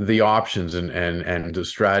the options and the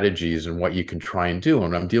strategies and what you can try and do.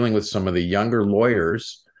 And I'm dealing with some of the younger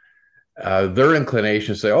lawyers. Their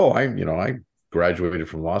inclination to say, "Oh, I graduated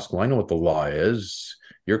from law school. I know what the law is.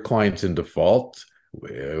 Your client's in default.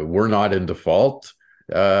 We're not in default.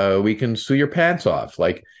 We can sue your pants off."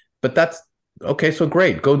 But that's okay. So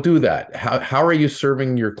great, go do that. How are you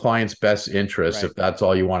serving your client's best interests, if that's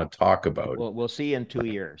all you want to talk about? Well, we'll see in 2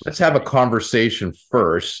 years. Let's have a conversation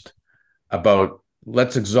first about,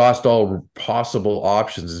 let's exhaust all possible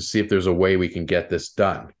options and see if there's a way we can get this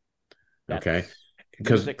done. Okay.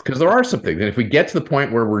 Because there are some things. And if we get to the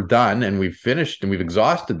point where we're done and we've finished and we've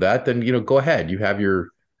exhausted that, then, go ahead. You have your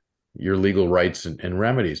legal rights and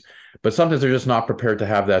remedies. But sometimes they're just not prepared to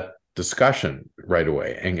have that discussion right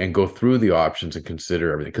away and go through the options and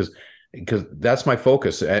consider everything. Because that's my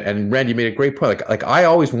focus. And Randy, you made a great point. Like I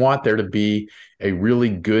always want there to be a really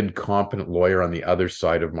good, competent lawyer on the other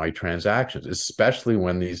side of my transactions, especially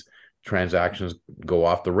when these transactions go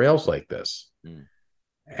off the rails like this.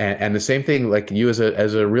 And the same thing, like you as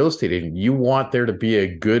a real estate agent, you want there to be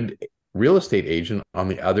a good real estate agent on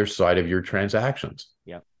the other side of your transactions.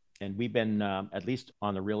 Yeah. And we've been, at least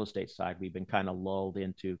on the real estate side, we've been kind of lulled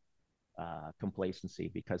into complacency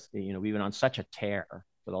because, we've been on such a tear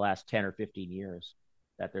for the last 10 or 15 years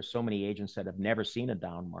that there's so many agents that have never seen a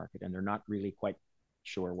down market and they're not really quite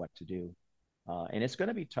sure what to do. And it's going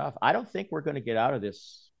to be tough. I don't think we're going to get out of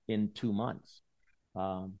this in 2 months.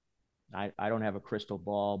 I don't have a crystal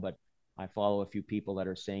ball, but I follow a few people that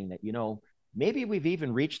are saying that, maybe we've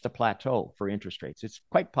even reached the plateau for interest rates. It's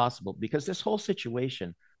quite possible because this whole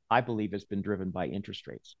situation, I believe, has been driven by interest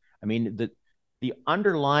rates. I mean, the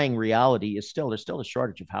underlying reality is there's still a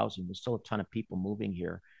shortage of housing. There's still a ton of people moving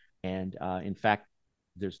here. And in fact,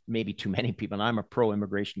 there's maybe too many people, and I'm a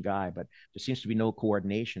pro-immigration guy, but there seems to be no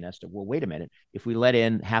coordination as to, well, wait a minute, if we let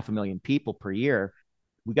in 500,000 people per year,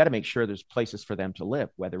 we got to make sure there's places for them to live,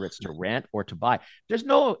 whether it's to rent or to buy. There's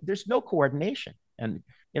no coordination. And,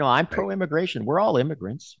 I'm pro-immigration. We're all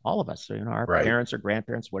immigrants, all of us. So, our parents or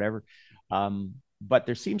grandparents, whatever. But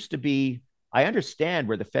there seems to be, I understand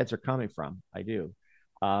where the feds are coming from. I do.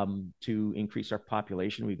 To increase our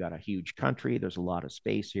population. We've got a huge country. There's a lot of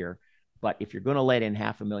space here. But if you're going to let in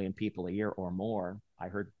 500,000 people a year or more, I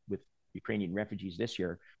heard with Ukrainian refugees this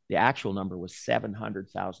year, the actual number was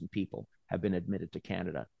 700,000 people have been admitted to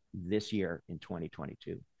Canada this year in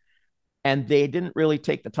 2022. And they didn't really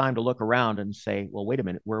take the time to look around and say, well, wait a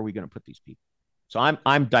minute, where are we going to put these people? So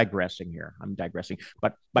I'm digressing here.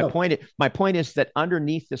 But my point is that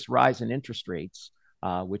underneath this rise in interest rates,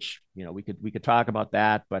 which, we could talk about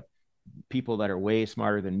that, but people that are way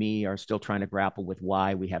smarter than me are still trying to grapple with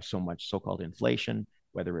why we have so much so-called inflation,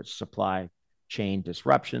 whether it's supply chain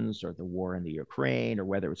disruptions or the war in the Ukraine, or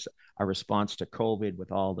whether it's a response to COVID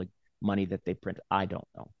with all the money that they print. I don't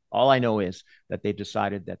know. All I know is that they've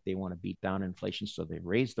decided that they want to beat down inflation, so they've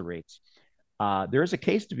raised the rates. There is a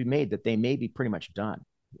case to be made that they may be pretty much done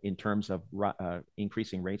in terms of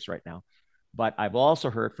increasing rates right now. But I've also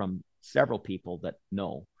heard from several people that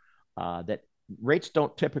know that rates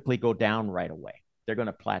don't typically go down right away. They're going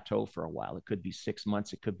to plateau for a while. It could be 6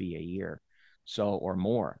 months. It could be a year, or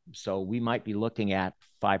more. So we might be looking at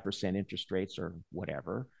 5% interest rates or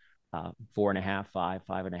whatever, 4.5%,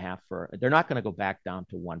 5.5%. They're not going to go back down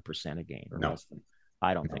to 1% again or less than.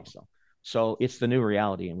 I don't think so. So it's the new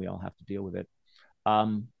reality, and we all have to deal with it.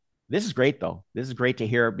 This is great, though. This is great to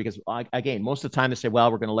hear because, again, most of the time they say, well,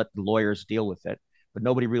 we're going to let the lawyers deal with it, but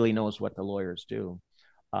nobody really knows what the lawyers do.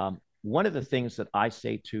 One of the things that I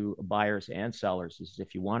say to buyers and sellers is,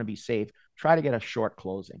 if you want to be safe, try to get a short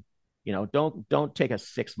closing. Don't take a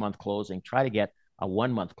 6-month closing. Try to get a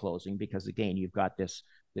 1-month closing because, again, you've got this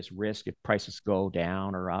risk if prices go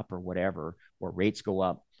down or up or whatever, or rates go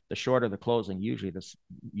up. The shorter the closing, usually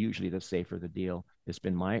the safer the deal. It's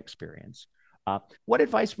been my experience. What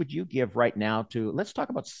advice would you give right now let's talk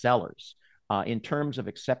about sellers in terms of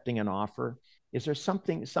accepting an offer? Is there some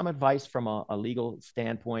advice from a legal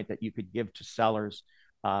standpoint that you could give to sellers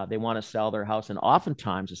They want to sell their house. And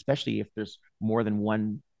oftentimes, especially if there's more than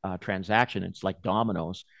one transaction, it's like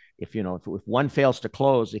dominoes. If one fails to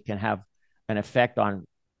close, it can have an effect on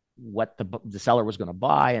what the seller was going to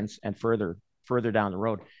buy and further down the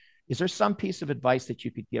road. Is there some piece of advice that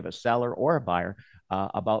you could give a seller or a buyer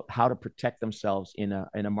about how to protect themselves in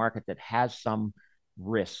a market that has some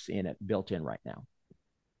risks in it built in right now?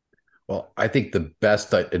 Well, I think the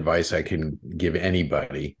best advice I can give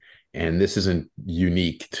anybody, and this isn't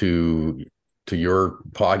unique to your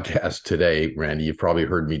podcast today, Randy, you've probably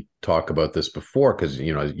heard me talk about this before, because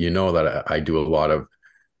you know that I do a lot of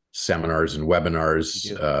seminars and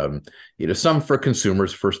webinars, some for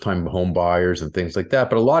consumers, first-time home buyers and things like that,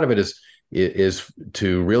 but a lot of it is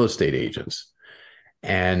to real estate agents.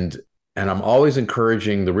 And I'm always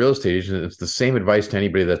encouraging the real estate agent. It's the same advice to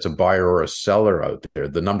anybody that's a buyer or a seller out there.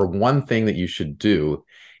 The number one thing that you should do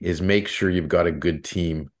is make sure you've got a good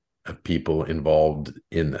team of people involved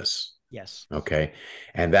in this. Yes. Okay.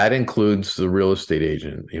 And that includes the real estate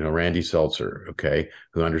agent, Randy Seltzer, okay,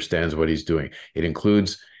 who understands what he's doing. It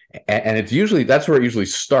includes, and it's usually, that's where it usually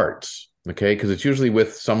starts, okay, because it's usually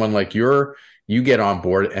with someone like you get on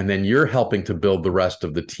board, and then you're helping to build the rest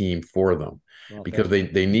of the team for them. Okay. Because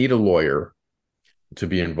they need a lawyer to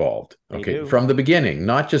be involved, okay, from the beginning,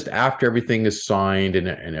 not just after everything is signed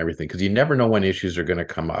and everything, because you never know when issues are going to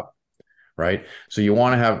come up, right? So you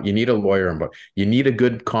need a lawyer, but you need a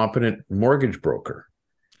good, competent mortgage broker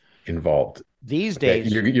involved. These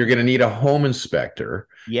days, you're going to need a home inspector.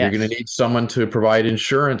 Yes. You're going to need someone to provide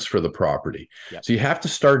insurance for the property. Yep. So you have to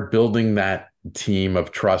start building that team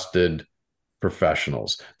of trusted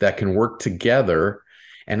professionals that can work together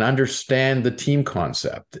and understand the team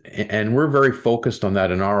concept. And we're very focused on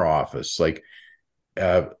that in our office. And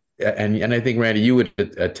I think, Randy, you would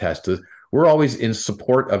attest to this. We're always in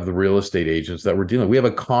support of the real estate agents that we're dealing with. We have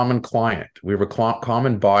a common client. We have a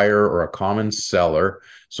common buyer or a common seller.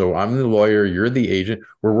 So I'm the lawyer, you're the agent.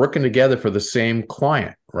 We're working together for the same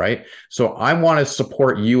client, right? So I want to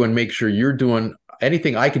support you and make sure you're doing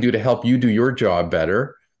anything I can do to help you do your job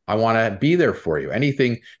better. I want to be there for you.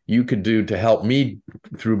 Anything you could do to help me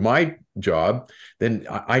through my job, then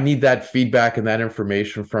I need that feedback and that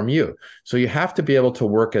information from you. So you have to be able to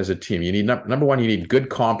work as a team. You need, number one, you need good,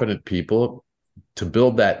 competent people to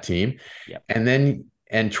build that team. Yep.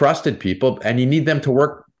 and trusted people, and you need them to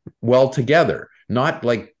work well together. Not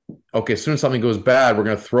like, okay, as soon as something goes bad, we're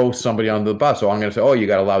going to throw somebody on the bus. So I'm going to say, oh, you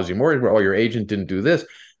got a lousy mortgage, or oh, your agent didn't do this.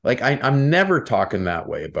 Like I'm never talking that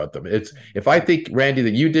way about them. It's, if I think, Randy,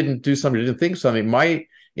 that you didn't do something, didn't think something, my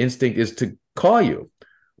instinct is to call you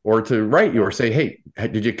or to write you or say, hey,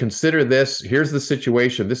 did you consider this? Here's the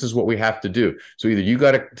situation. This is what we have to do. So either you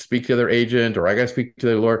got to speak to the other agent or I got to speak to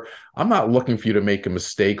the lawyer. I'm not looking for you to make a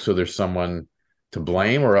mistake so there's someone to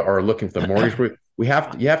blame or looking for the mortgage. You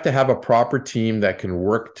have to have a proper team that can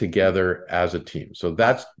work together as a team. So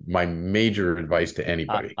that's my major advice to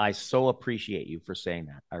anybody. I so appreciate you for saying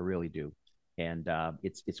that. I really do. And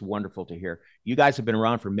it's wonderful to hear. You guys have been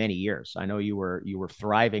around for many years. I know you were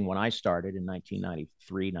thriving when I started in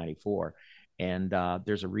 1993, 94. And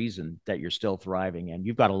there's a reason that you're still thriving. And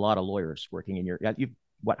you've got a lot of lawyers working in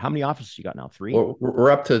how many offices you got now? 3? Well,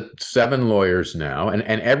 we're up to 7 lawyers now, and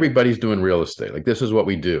everybody's doing real estate. Like, this is what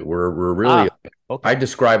we do. We're really, okay. I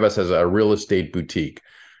describe us as a real estate boutique.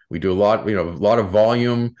 We do a lot of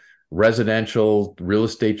volume, residential real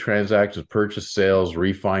estate transactions, purchase, sales,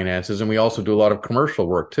 refinances, and we also do a lot of commercial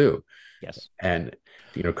work too. Yes. And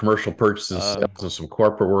commercial purchases, sales, and some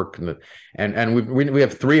corporate work, and we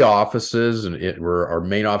have 3 offices, and our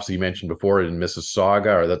main office you mentioned before in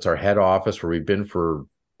Mississauga, or that's our head office where we've been for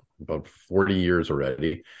about 40 years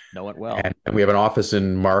already. Know it well. And we have an office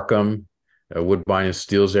in Markham, Woodbine and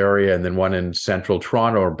Steeles area, and then one in central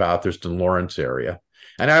Toronto or Bathurst and Lawrence area.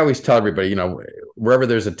 And I always tell everybody, wherever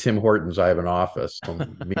there's a Tim Hortons, I have an office.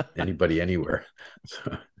 Don't meet anybody anywhere.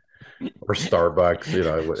 So, or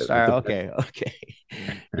Starbucks, Sorry, okay.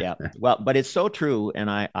 Yeah. Well, but it's so true. And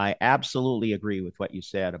I absolutely agree with what you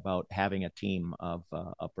said about having a team of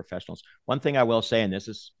professionals. One thing I will say, and this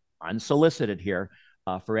is unsolicited here,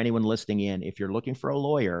 for anyone listening in, if you're looking for a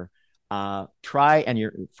lawyer, for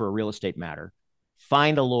a real estate matter,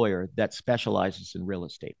 find a lawyer that specializes in real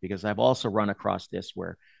estate, because I've also run across this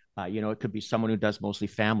where, it could be someone who does mostly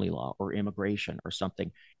family law or immigration or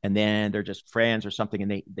something, and then they're just friends or something,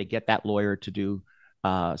 and they get that lawyer to do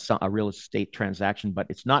a real estate transaction, but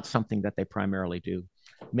it's not something that they primarily do.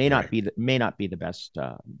 May not be the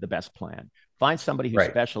best plan. Find somebody who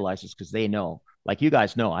specializes, because they know, like you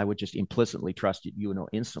guys know, I would just implicitly trust you know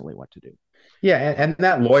instantly what to do. Yeah, and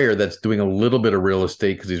that lawyer that's doing a little bit of real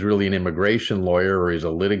estate because he's really an immigration lawyer or he's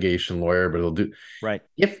a litigation lawyer, but he'll do, Right.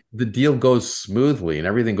 if the deal goes smoothly and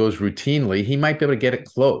everything goes routinely, he might be able to get it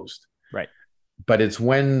closed. Right. But it's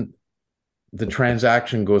when the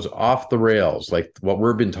transaction goes off the rails, like what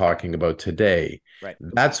we've been talking about today, Right.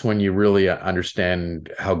 that's when you really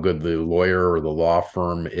understand how good the lawyer or the law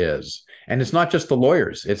firm is. And it's not just the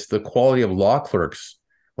lawyers, it's the quality of law clerks.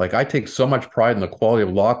 Like I take so much pride in the quality of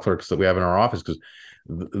law clerks that we have in our office because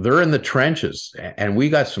they're in the trenches and we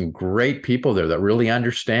got some great people there that really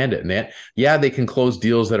understand it. And they can close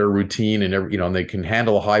deals that are routine and and they can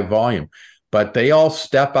handle a high volume, but they all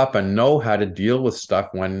step up and know how to deal with stuff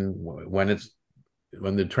when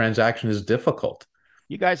the transaction is difficult.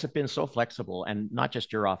 You guys have been so flexible, and not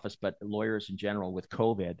just your office, but lawyers in general with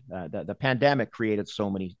COVID. The pandemic created so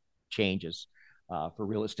many changes for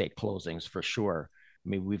real estate closings, for sure. I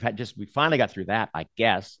mean, we finally got through that, I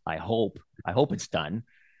guess. I hope it's done.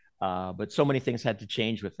 But so many things had to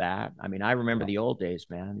change with that. I mean, I remember the old days,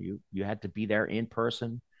 man. You had to be there in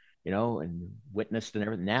person, and witnessed and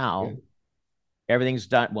everything. Now, everything's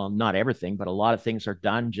done. Well, not everything, but a lot of things are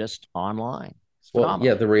done just online. Well,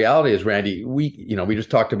 yeah, the reality is, Randy, we just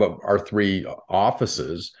talked about our 3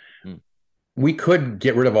 offices. We could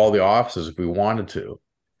get rid of all the offices if we wanted to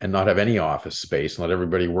and not have any office space and let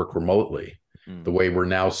everybody work remotely the way we're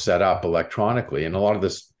now set up electronically. And a lot of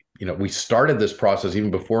this, we started this process even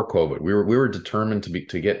before COVID. We were determined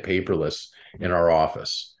to get paperless in our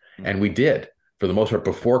office. And we did, for the most part,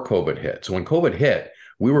 before COVID hit. So when COVID hit,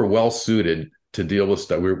 we were well suited to deal with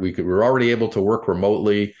stuff. We were already able to work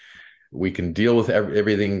remotely. We can deal with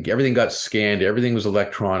everything. Everything got scanned. Everything was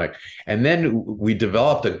electronic. And then we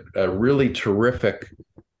developed a really terrific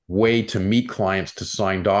way to meet clients to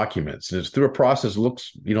sign documents. And it's through a process that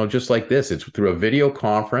looks, just like this. It's through a video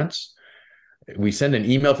conference. We send an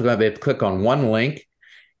email to them. They have to click on one link.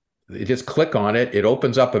 They just click on it. It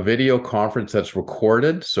opens up a video conference that's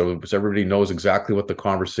recorded. So everybody knows exactly what the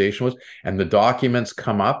conversation was. And the documents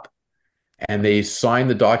come up. And they sign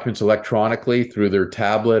the documents electronically through their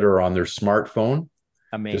tablet or on their smartphone.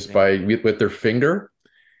 Amazing. Just with their finger.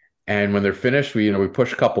 And when they're finished, we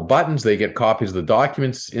push a couple buttons. They get copies of the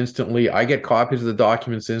documents instantly. I get copies of the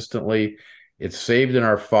documents instantly. It's saved in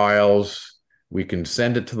our files. We can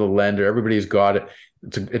send it to the lender. Everybody's got it.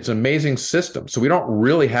 It's an amazing system. So we don't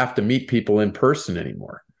really have to meet people in person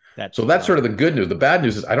anymore. That's sort of the good news. The bad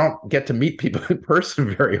news is I don't get to meet people in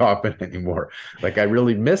person very often anymore. Like I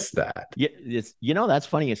really miss that. Yeah, that's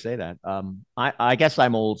funny you say that. I guess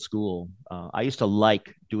I'm old school. I used to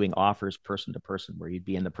like doing offers person to person, where you'd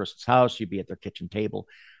be in the person's house, you'd be at their kitchen table,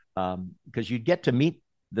 because you'd get to meet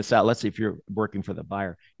the seller. Let's say if you're working for the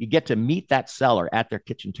buyer, you get to meet that seller at their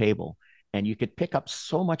kitchen table, and you could pick up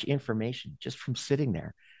so much information just from sitting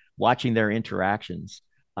there, watching their interactions.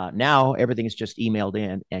 Now everything is just emailed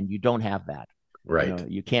in, and you don't have that. Right.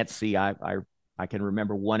 You can't see. I can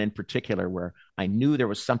remember one in particular where I knew there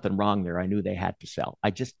was something wrong there. I knew they had to sell. I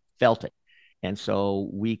just felt it. And so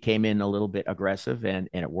we came in a little bit aggressive, and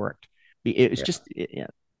it worked. It's just,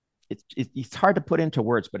 it's hard to put into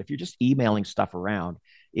words, but if you're just emailing stuff around,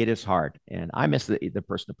 it is hard. And I miss the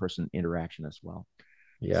person-to-person interaction as well.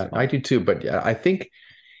 Yeah, I do too. But I think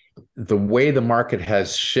the way the market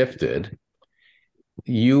has shifted,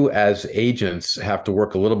 you as agents have to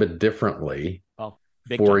work a little bit differently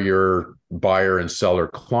for your buyer and seller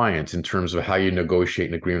clients in terms of how you negotiate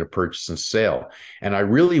an agreement of purchase and sale. And I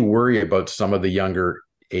really worry about some of the younger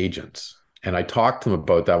agents. And I talk to them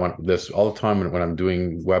about that all the time when I'm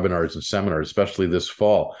doing webinars and seminars, especially this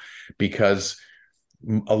fall, because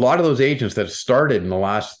a lot of those agents that started in the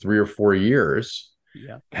last 3 or 4 years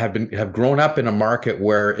have grown up in a market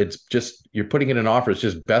where it's just, you're putting in an offer, it's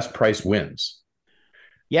just best price wins.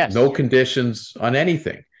 Yes. No conditions on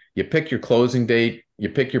anything. You pick your closing date, you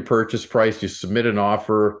pick your purchase price, you submit an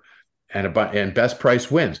offer, and best price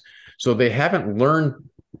wins. So they haven't learned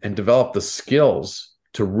and developed the skills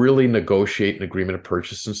to really negotiate an agreement of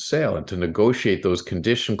purchase and sale and to negotiate those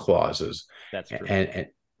condition clauses. That's true. And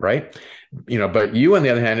right? But you, on the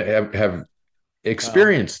other hand, have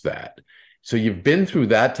experienced that. So you've been through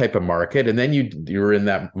that type of market, and then you're in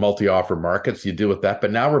that multi-offer market, so you deal with that.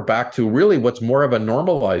 But now we're back to really what's more of a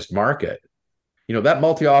normalized market. That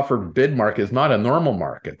multi-offer bid market is not a normal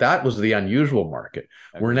market. That was the unusual market.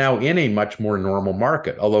 Okay. We're now in a much more normal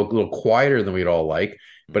market, although a little quieter than we'd all like,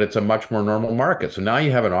 but it's a much more normal market. So now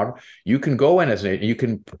you have an offer. You can go in as an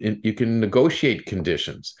agent, you can negotiate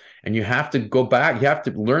conditions, and you have to go back. You have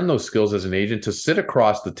to learn those skills as an agent to sit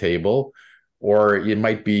across the table, or it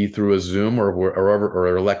might be through a Zoom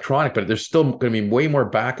or electronic, but there's still going to be way more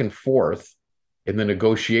back and forth in the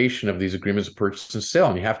negotiation of these agreements of purchase and sale,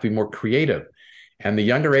 and you have to be more creative. And the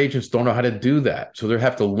younger agents don't know how to do that. So they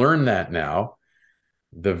have to learn that now.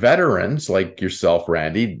 The veterans like yourself,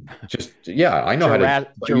 Randy, I know how to.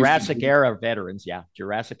 Jurassic era veterans. Yeah.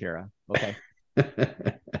 Jurassic era. Okay.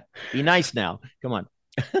 Be nice now. Come on.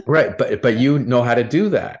 Right. But you know how to do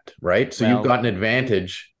that. Right. So you've got an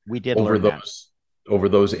advantage we did over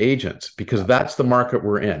those agents, because that's the market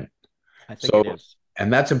we're in. I think it is.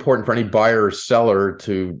 And that's important for any buyer or seller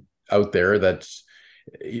out there that's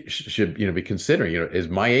should be considering, is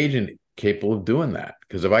my agent capable of doing that?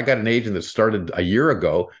 Because if I got an agent that started a year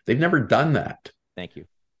ago, they've never done that. Thank you.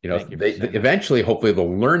 They eventually, hopefully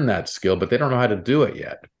they'll learn that skill, but they don't know how to do it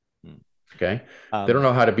yet. Okay. They don't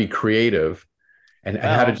know how to be creative and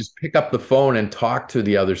how to just pick up the phone and talk to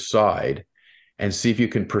the other side and see if you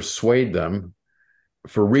can persuade them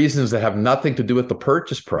for reasons that have nothing to do with the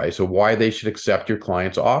purchase price or why they should accept your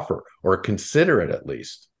client's offer or consider it at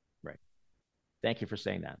least. Right. Thank you for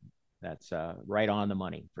saying that. That's right on the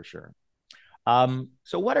money for sure.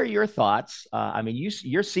 So what are your thoughts? I mean,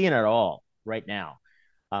 you're seeing it all right now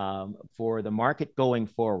for the market going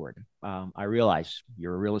forward. I realize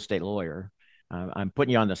you're a real estate lawyer. I'm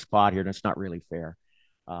putting you on the spot here, and it's not really fair.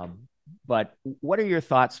 But what are your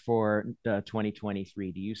thoughts for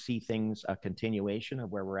 2023? Do you see things a continuation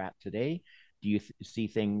of where we're at today? Do you see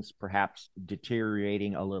things perhaps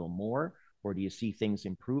deteriorating a little more, or do you see things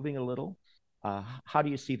improving a little? How do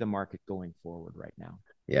you see the market going forward right now?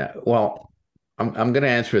 Yeah, well, I'm going to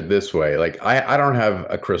answer it this way. Like, I don't have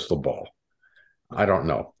a crystal ball. I don't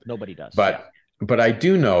know. Nobody does. But I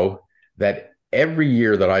do know that every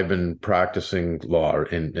year that I've been practicing law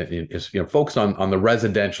and focused on the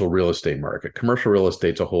residential real estate market. Commercial real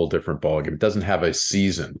estate's a whole different ballgame. It doesn't have a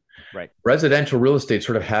season. Right. Residential real estate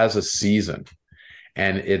sort of has a season,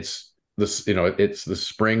 and it's the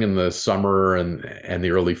spring and the summer and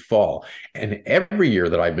the early fall. And every year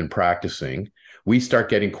that I've been practicing, we start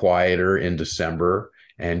getting quieter in December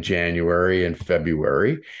and January and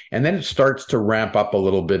February. And then it starts to ramp up a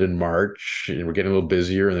little bit in March, and we're getting a little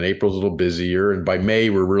busier, and then April's a little busier. And by May,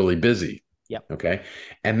 we're really busy. Yep. Okay.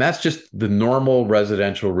 And that's just the normal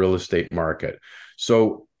residential real estate market.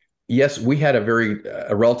 So yes, we had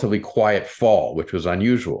a relatively quiet fall, which was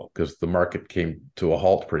unusual because the market came to a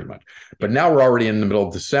halt pretty much. But now we're already in the middle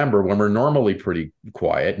of December when we're normally pretty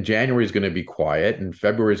quiet, and January is going to be quiet, and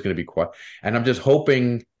February is going to be quiet. And I'm just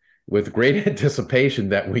hoping with great anticipation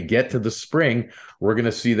that we get to the spring, we're going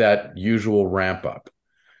to see that usual ramp up.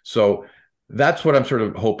 So that's what I'm sort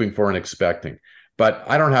of hoping for and expecting. But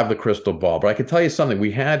I don't have the crystal ball. But I can tell you something.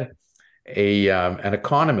 We had an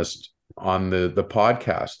economist on the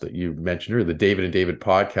podcast that you mentioned earlier, the David and David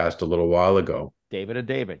podcast a little while ago. David and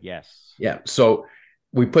David, yes. Yeah. So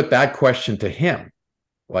we put that question to him,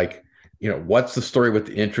 like, what's the story with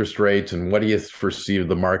the interest rates and what do you foresee of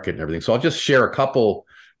the market and everything? So I'll just share a couple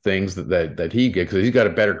things that he gets, because he's got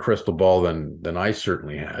a better crystal ball than I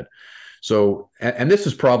certainly had. So, and this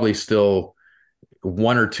is probably still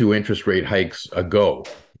one or two interest rate hikes ago.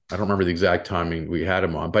 I don't remember the exact timing we had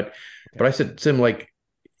him on, but I said to him, like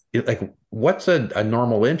what's a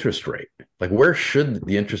normal interest rate? Like, where should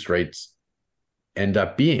the interest rates end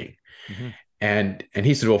up being? Mm-hmm. And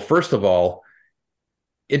he said, well, first of all,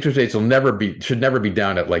 interest rates should never be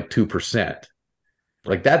down at like 2%.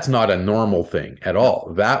 Like, that's not a normal thing at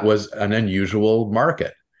all. That was an unusual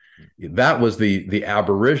market. That was the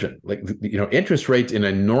aberration. Like, interest rates in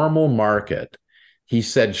a normal market, he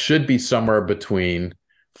said, should be somewhere between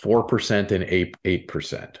 4% and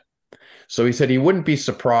 8%. So he said he wouldn't be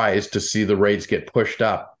surprised to see the rates get pushed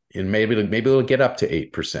up, and maybe they'll get up to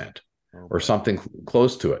 8% or something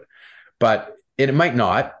close to it. But it might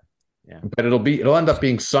not. Yeah. But it'll end up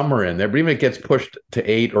being somewhere in there. But even if it gets pushed to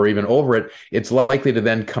 8 or even over it, it's likely to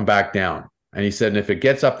then come back down. And he said, and if it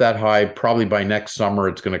gets up that high, probably by next summer,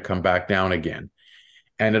 it's going to come back down again.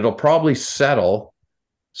 And it'll probably settle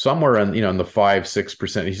somewhere in, in the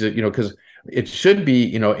 5-6%. He said, because it should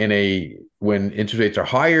be, when interest rates are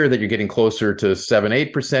higher, that you're getting closer to 7-8%. When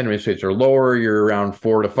interest rates are lower, you're around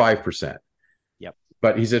 4 to 5%. Yep.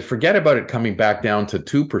 But he said, forget about it coming back down to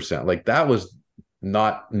 2%. Like, that was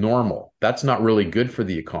not normal. That's not really good for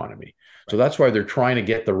the economy. So that's why they're trying to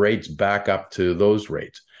get the rates back up to those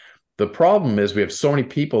rates. The problem is we have so many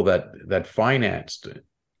people that financed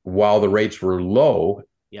while the rates were low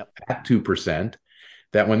at 2%,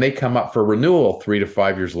 that when they come up for renewal 3 to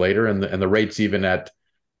 5 years later, and the rate's even at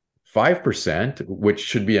 5%, which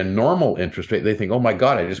should be a normal interest rate, they think, oh my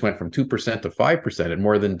God, I just went from 2% to 5%. It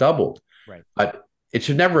more than doubled. Right. But it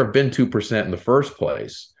should never have been 2% in the first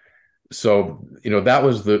place. So, that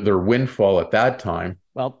was their windfall at that time.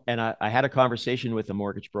 Well, and I had a conversation with a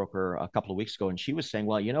mortgage broker a couple of weeks ago, and she was saying,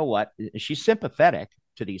 well, you know what? She's sympathetic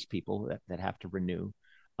to these people that have to renew.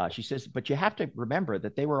 She says, but you have to remember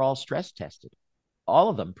that they were all stress tested. All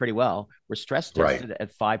of them pretty well were stress tested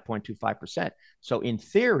at 5.25%. So in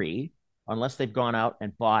theory, unless they've gone out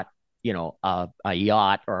and bought, a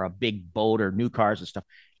yacht or a big boat or new cars and stuff,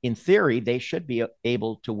 in theory, they should be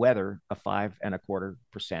able to weather a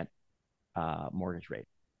 5.25% mortgage rate.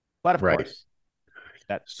 But of course,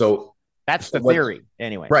 that's the theory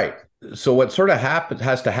anyway. Right. So what sort of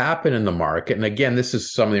has to happen in the market, and again, this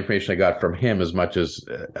is some of the information I got from him as much as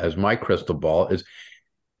my crystal ball, is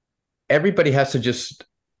everybody has to just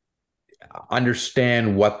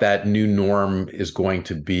understand what that new norm is going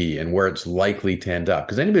to be and where it's likely to end up.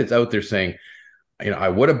 Because anybody that's out there saying, I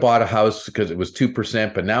would have bought a house because it was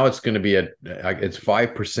 2%, but now it's going to be it's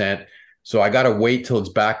 5%. So I got to wait till it's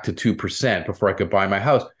back to 2% before I could buy my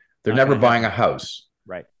house. They're never buying a house.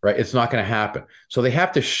 Right. It's not going to happen. So they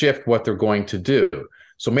have to shift what they're going to do.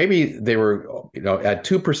 So maybe they were, at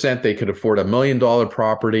 2%, they could afford $1 million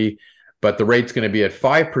property, but the rate's going to be at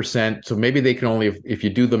 5%. So maybe they can only, if you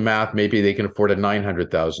do the math, maybe they can afford a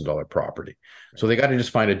 $900,000 property. Right. So they got to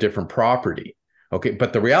just find a different property. Okay.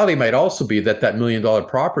 But the reality might also be that $1 million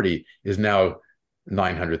property is now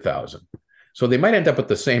 900,000. So they might end up with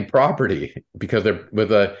the same property because they're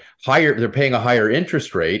paying a higher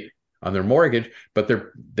interest rate on their mortgage, but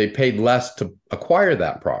they paid less to acquire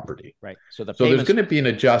that property. Right. So there's going to be an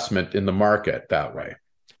adjustment in the market that way.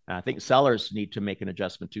 I think sellers need to make an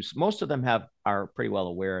adjustment too. Most of them are pretty well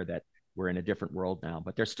aware that we're in a different world now,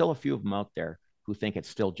 but there's still a few of them out there who think it's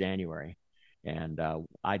still January, and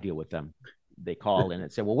I deal with them. They call in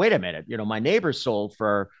and say, "Well, wait a minute. My neighbor sold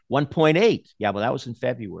for 1.8. Yeah, well, that was in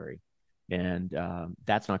February, and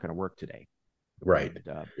that's not going to work today." Right.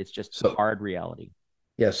 And, it's just hard reality.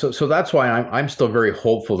 Yeah, so that's why I'm still very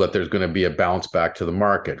hopeful that there's going to be a bounce back to the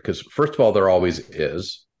market, because first of all, there always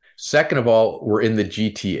is. Second of all, we're in the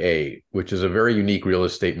GTA, which is a very unique real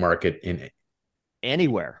estate market in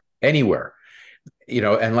anywhere.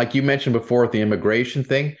 And like you mentioned before with the immigration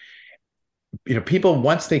thing, people,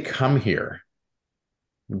 once they come here,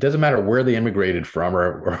 it doesn't matter where they immigrated from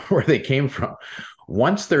or where they came from.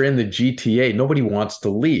 Once they're in the GTA, nobody wants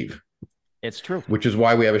to leave. It's true. Which is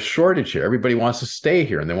why we have a shortage here. Everybody wants to stay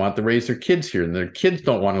here and they want to raise their kids here, and their kids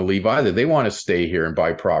don't want to leave either. They want to stay here and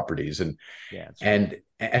buy properties and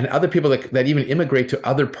other people that even immigrate to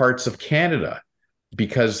other parts of Canada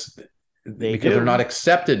because they're not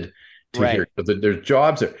accepted to here. There's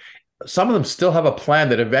jobs there. Some of them still have a plan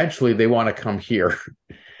that eventually they want to come here.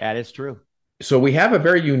 That is true. So we have a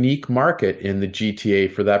very unique market in the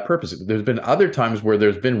GTA for that purpose. There's been other times where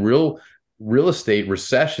there's been real estate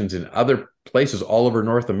recessions in other places all over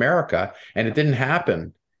North America, and it didn't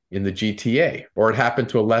happen in the GTA, or it happened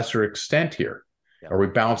to a lesser extent here, or we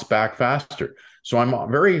bounced back faster. So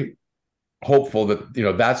I'm very hopeful that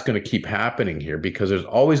that's going to keep happening here, because there's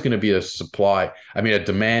always going to be a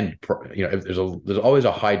demand. There's always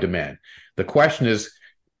a high demand. The question is,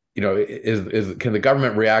 is can the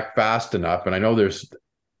government react fast enough? And I know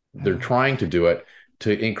they're trying to do it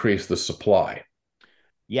to increase the supply.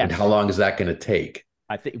 Yes. And how long is that going to take?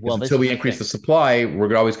 I think until we increase the supply,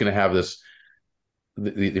 we're always going to have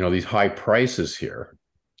these high prices here.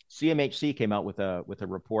 CMHC came out with a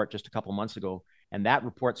report just a couple months ago, and that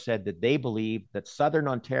report said that they believe that Southern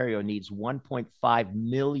Ontario needs 1.5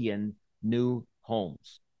 million new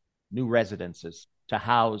homes, new residences to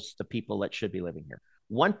house the people that should be living here.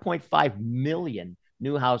 1.5 million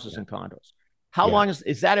new houses and condos. How long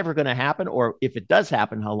is that ever going to happen? Or if it does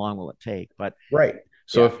happen, how long will it take? But right.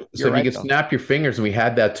 So if you could snap your fingers and we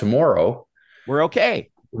had that tomorrow, we're okay.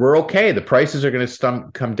 The prices are going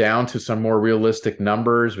to come down to some more realistic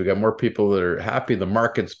numbers. We got more people that are happy. The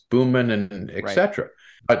market's booming and et cetera.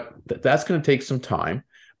 But that's going to take some time.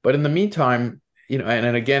 But in the meantime,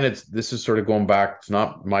 and again, this is sort of going back. It's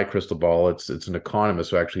not my crystal ball. It's an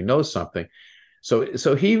economist who actually knows something.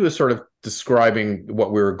 So he was sort of describing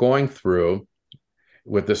what we were going through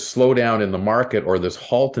with this slowdown in the market, or this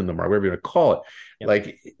halt in the market, whatever you want to call it. Yep.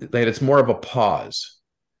 Like it's more of a pause.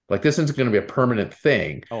 Like this isn't going to be a permanent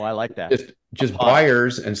thing. Oh, I like that. Just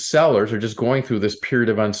buyers and sellers are just going through this period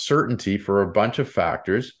of uncertainty for a bunch of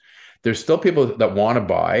factors. There's still people that want to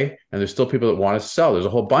buy, and there's still people that want to sell. There's a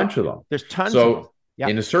whole bunch of them. There's tons of them. Yep.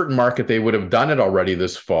 In a certain market, they would have done it already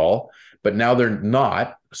this fall, but now they're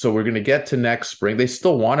not. So we're going to get to next spring. They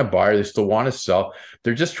still want to buy, or they still want to sell.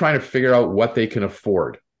 They're just trying to figure out what they can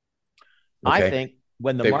afford. Okay? I think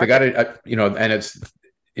when the market, they got to,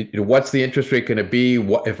 and what's the interest rate going to be?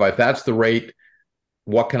 What if that's the rate?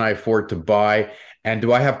 What can I afford to buy? And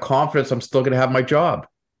do I have confidence I'm still going to have my job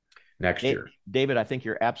next year? David, I think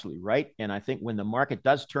you're absolutely right. And I think when the market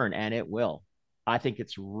does turn, and it will, I think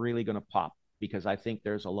it's really going to pop because I think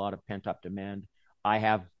there's a lot of pent up demand. I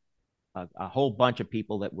have a whole bunch of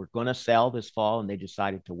people that were going to sell this fall and they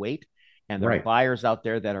decided to wait. And there are buyers out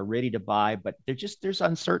there that are ready to buy, but there's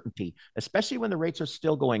uncertainty, especially when the rates are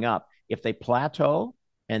still going up. If they plateau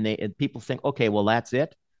and people think, okay, well, that's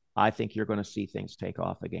it. I think you're going to see things take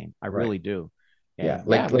off again. I really do. And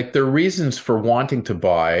like the reasons for wanting to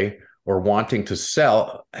buy or wanting to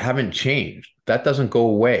sell haven't changed. That doesn't go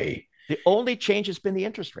away. The only change has been the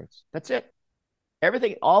interest rates. That's it.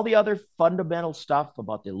 Everything, all the other fundamental stuff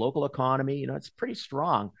about the local economy, it's pretty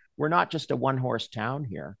strong. We're not just a one-horse town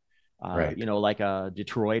here, like a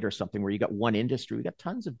Detroit or something where you got one industry. We got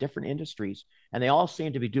tons of different industries, and they all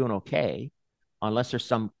seem to be doing okay, unless there's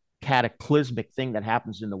some cataclysmic thing that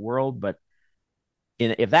happens in the world. But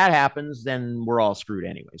if that happens, then we're all screwed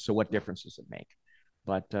anyway. So what difference does it make?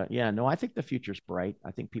 But I think the future's bright.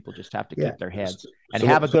 I think people just have to keep their heads and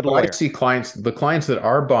have a good lawyer. I see the clients that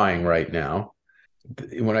are buying right now,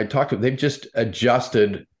 when I talk to them, they've just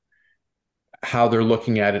adjusted how they're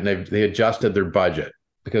looking at it, and they adjusted their budget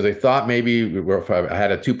because they thought maybe if I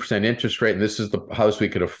had a 2% interest rate and this is the house we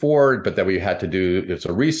could afford, but that we had to do, it's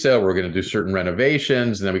a resale, we're going to do certain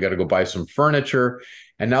renovations, and then we got to go buy some furniture.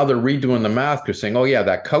 And now they're redoing the math because saying, oh yeah,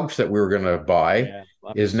 that couch that we were going to buy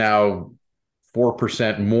is now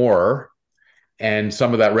 4% more. And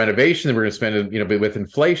some of that renovation that we're going to spend, with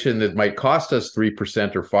inflation, that might cost us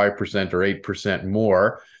 3% or 5% or 8%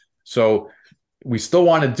 more. So we still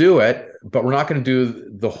want to do it, but we're not going to do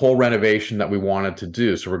the whole renovation that we wanted to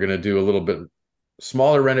do. So we're going to do a little bit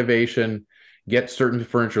smaller renovation, get certain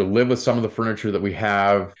furniture, live with some of the furniture that we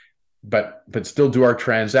have, but still do our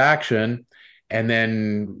transaction, and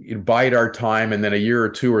then bide our time. And then a year or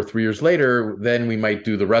 2 or 3 years later, then we might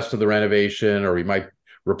do the rest of the renovation, or we might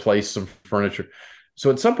replace some furniture.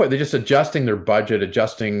 So at some point, they're just adjusting their budget,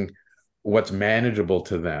 adjusting what's manageable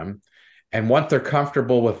to them. And once they're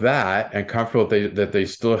comfortable with that and comfortable that they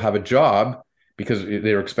still have a job, because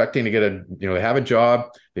they're expecting to get they have a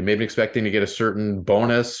job, they may be expecting to get a certain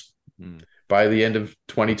bonus by the end of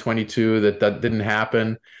 2022 that didn't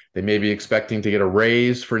happen. They may be expecting to get a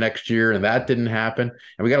raise for next year, and that didn't happen.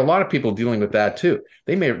 And we got a lot of people dealing with that too.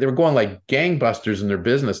 They were going like gangbusters in their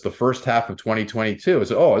business the first half of 2022.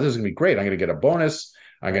 So, oh, this is going to be great. I'm going to get a bonus.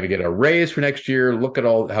 I'm going to get a raise for next year. Look at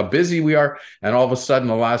how busy we are. And all of a sudden,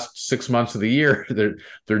 the last 6 months of the year,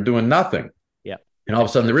 they're doing nothing. Yeah. And all of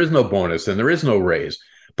a sudden, there is no bonus and there is no raise,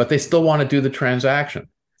 but they still want to do the transaction.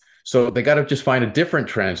 So they got to just find a different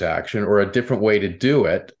transaction or a different way to do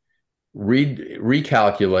it.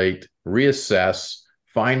 Recalculate, reassess,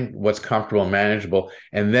 find what's comfortable and manageable,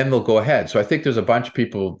 and then they'll go ahead. So I think there's a bunch of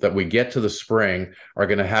people that we get to the spring are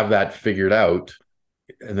going to have that figured out,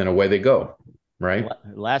 and then away they go, right?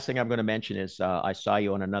 Last thing I'm going to mention is I saw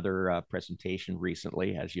you on another presentation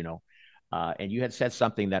recently, as you know, and you had said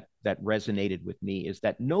something that resonated with me, is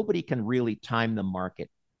that nobody can really time the market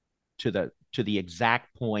to the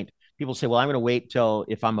exact point. People say, well, I'm going to wait till,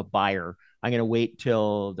 if I'm a buyer, I'm going to wait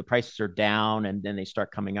till the prices are down and then they start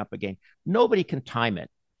coming up again. Nobody can time it.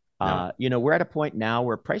 No. We're at a point now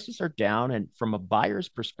where prices are down, and from a buyer's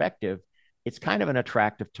perspective, it's kind of an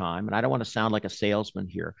attractive time. And I don't want to sound like a salesman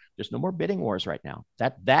here. There's no more bidding wars right now.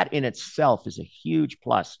 That in itself is a huge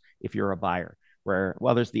plus if you're a buyer.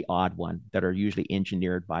 There's the odd one that are usually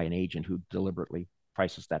engineered by an agent who deliberately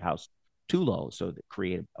prices that house too low, so that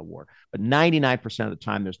create a war. But 99% of the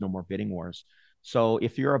time, there's no more bidding wars. So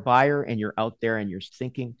if you're a buyer and you're out there and you're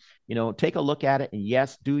thinking, take a look at it, and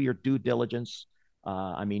yes, do your due diligence.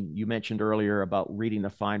 You mentioned earlier about reading the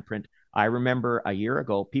fine print. I remember a year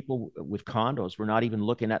ago, people with condos were not even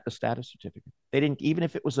looking at the status certificate. They didn't, even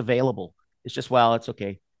if it was available. It's just, well, it's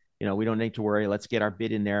okay. We don't need to worry. Let's get our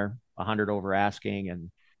bid in there, 100 over asking, and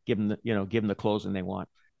give them the closing they want.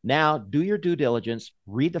 Now, do your due diligence,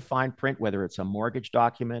 read the fine print, whether it's a mortgage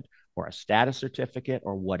document or a status certificate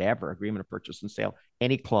or whatever, agreement of purchase and sale,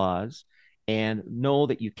 any clause, and know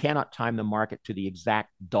that you cannot time the market to the exact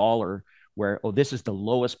dollar where, this is the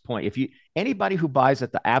lowest point. Anybody who buys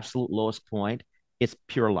at the absolute lowest point, it's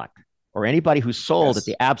pure luck. Or anybody who sold at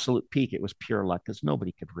the absolute peak, it was pure luck, because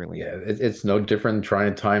nobody could really. Yeah, it's no different than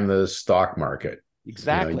trying to time the stock market.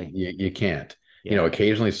 Exactly. You can't. Yeah.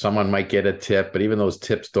 Occasionally someone might get a tip, but even those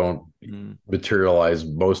tips don't materialize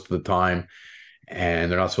most of the time, and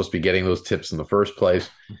they're not supposed to be getting those tips in the first place.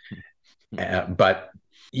 But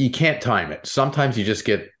you can't time it. Sometimes you just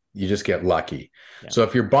get lucky. Yeah. So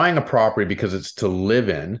if you're buying a property because it's to live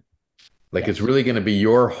in, Like it's really going to be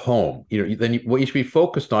your home. Then what you should be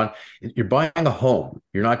focused on, you're buying a home.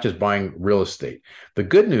 You're not just buying real estate. The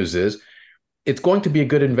good news is it's going to be a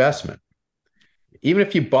good investment. Even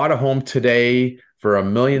if you bought a home today for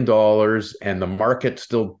 $1 million and the market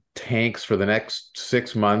still tanks for the next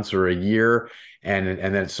 6 months or a year, and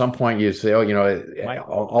then at some point you say,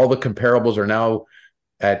 all the comparables are now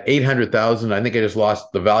at 800,000. I think I just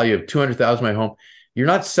lost the value of 200,000 my home. You're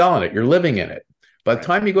not selling it. You're living in it. By the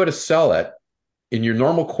time you go to sell it in your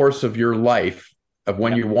normal course of your life of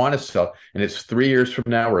when you want to sell, and it's 3 years from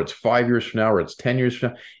now, or it's 5 years from now, or it's 10 years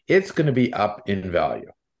from now, it's going to be up in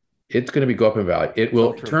value. It's going to go up in value. It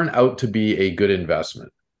will turn out to be a good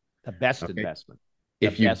investment. The best investment.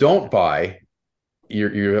 If you don't buy,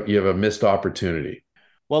 you have a missed opportunity.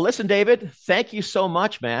 Well, listen, David, thank you so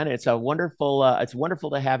much, man. It's wonderful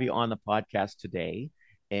to have you on the podcast today.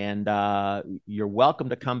 And you're welcome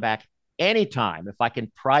to come back anytime if I can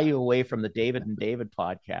pry you away from the David and David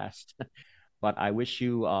podcast. But I wish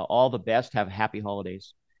you all the best. Have happy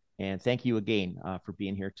holidays. And thank you again for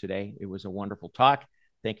being here today. It was a wonderful talk.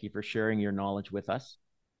 Thank you for sharing your knowledge with us.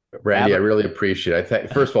 Randy, I really appreciate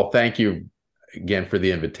it. First of all, thank you again for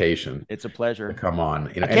the invitation. It's a pleasure. Come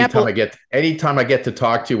on. Anytime I get to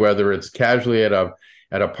talk to you, whether it's casually at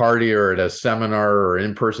a party or at a seminar or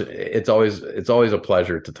in person, it's always a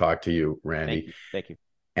pleasure to talk to you, Randy. Thank you.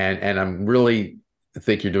 And I'm really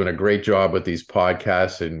think you're doing a great job with these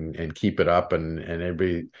podcasts and keep it up. And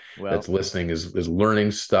everybody that's listening is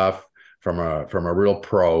learning stuff from a real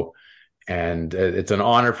pro. And it's an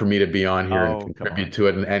honor for me to be on here and contribute to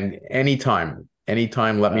it. And anytime,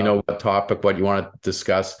 let me know what topic, what you want to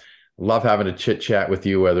discuss. Love having a chit chat with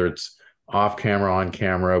you, whether it's off camera, on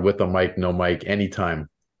camera, with a mic, no mic, anytime.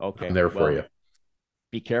 Okay. I'm there for you.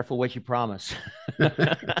 Be careful what you promise.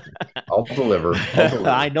 I'll deliver.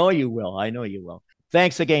 I know you will.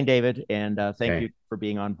 Thanks again, David. And thank you for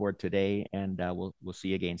being on board today. And we'll see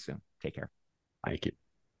you again soon. Take care. Bye. Thank you.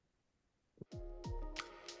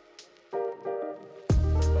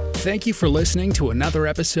 Thank you for listening to another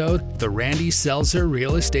episode of the Randy Selzer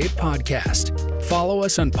Real Estate Podcast. Follow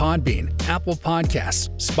us on Podbean, Apple Podcasts,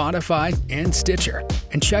 Spotify, and Stitcher.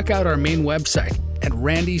 And check out our main website at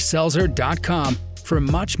randyselzer.com for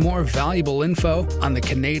much more valuable info on the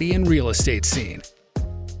Canadian real estate scene.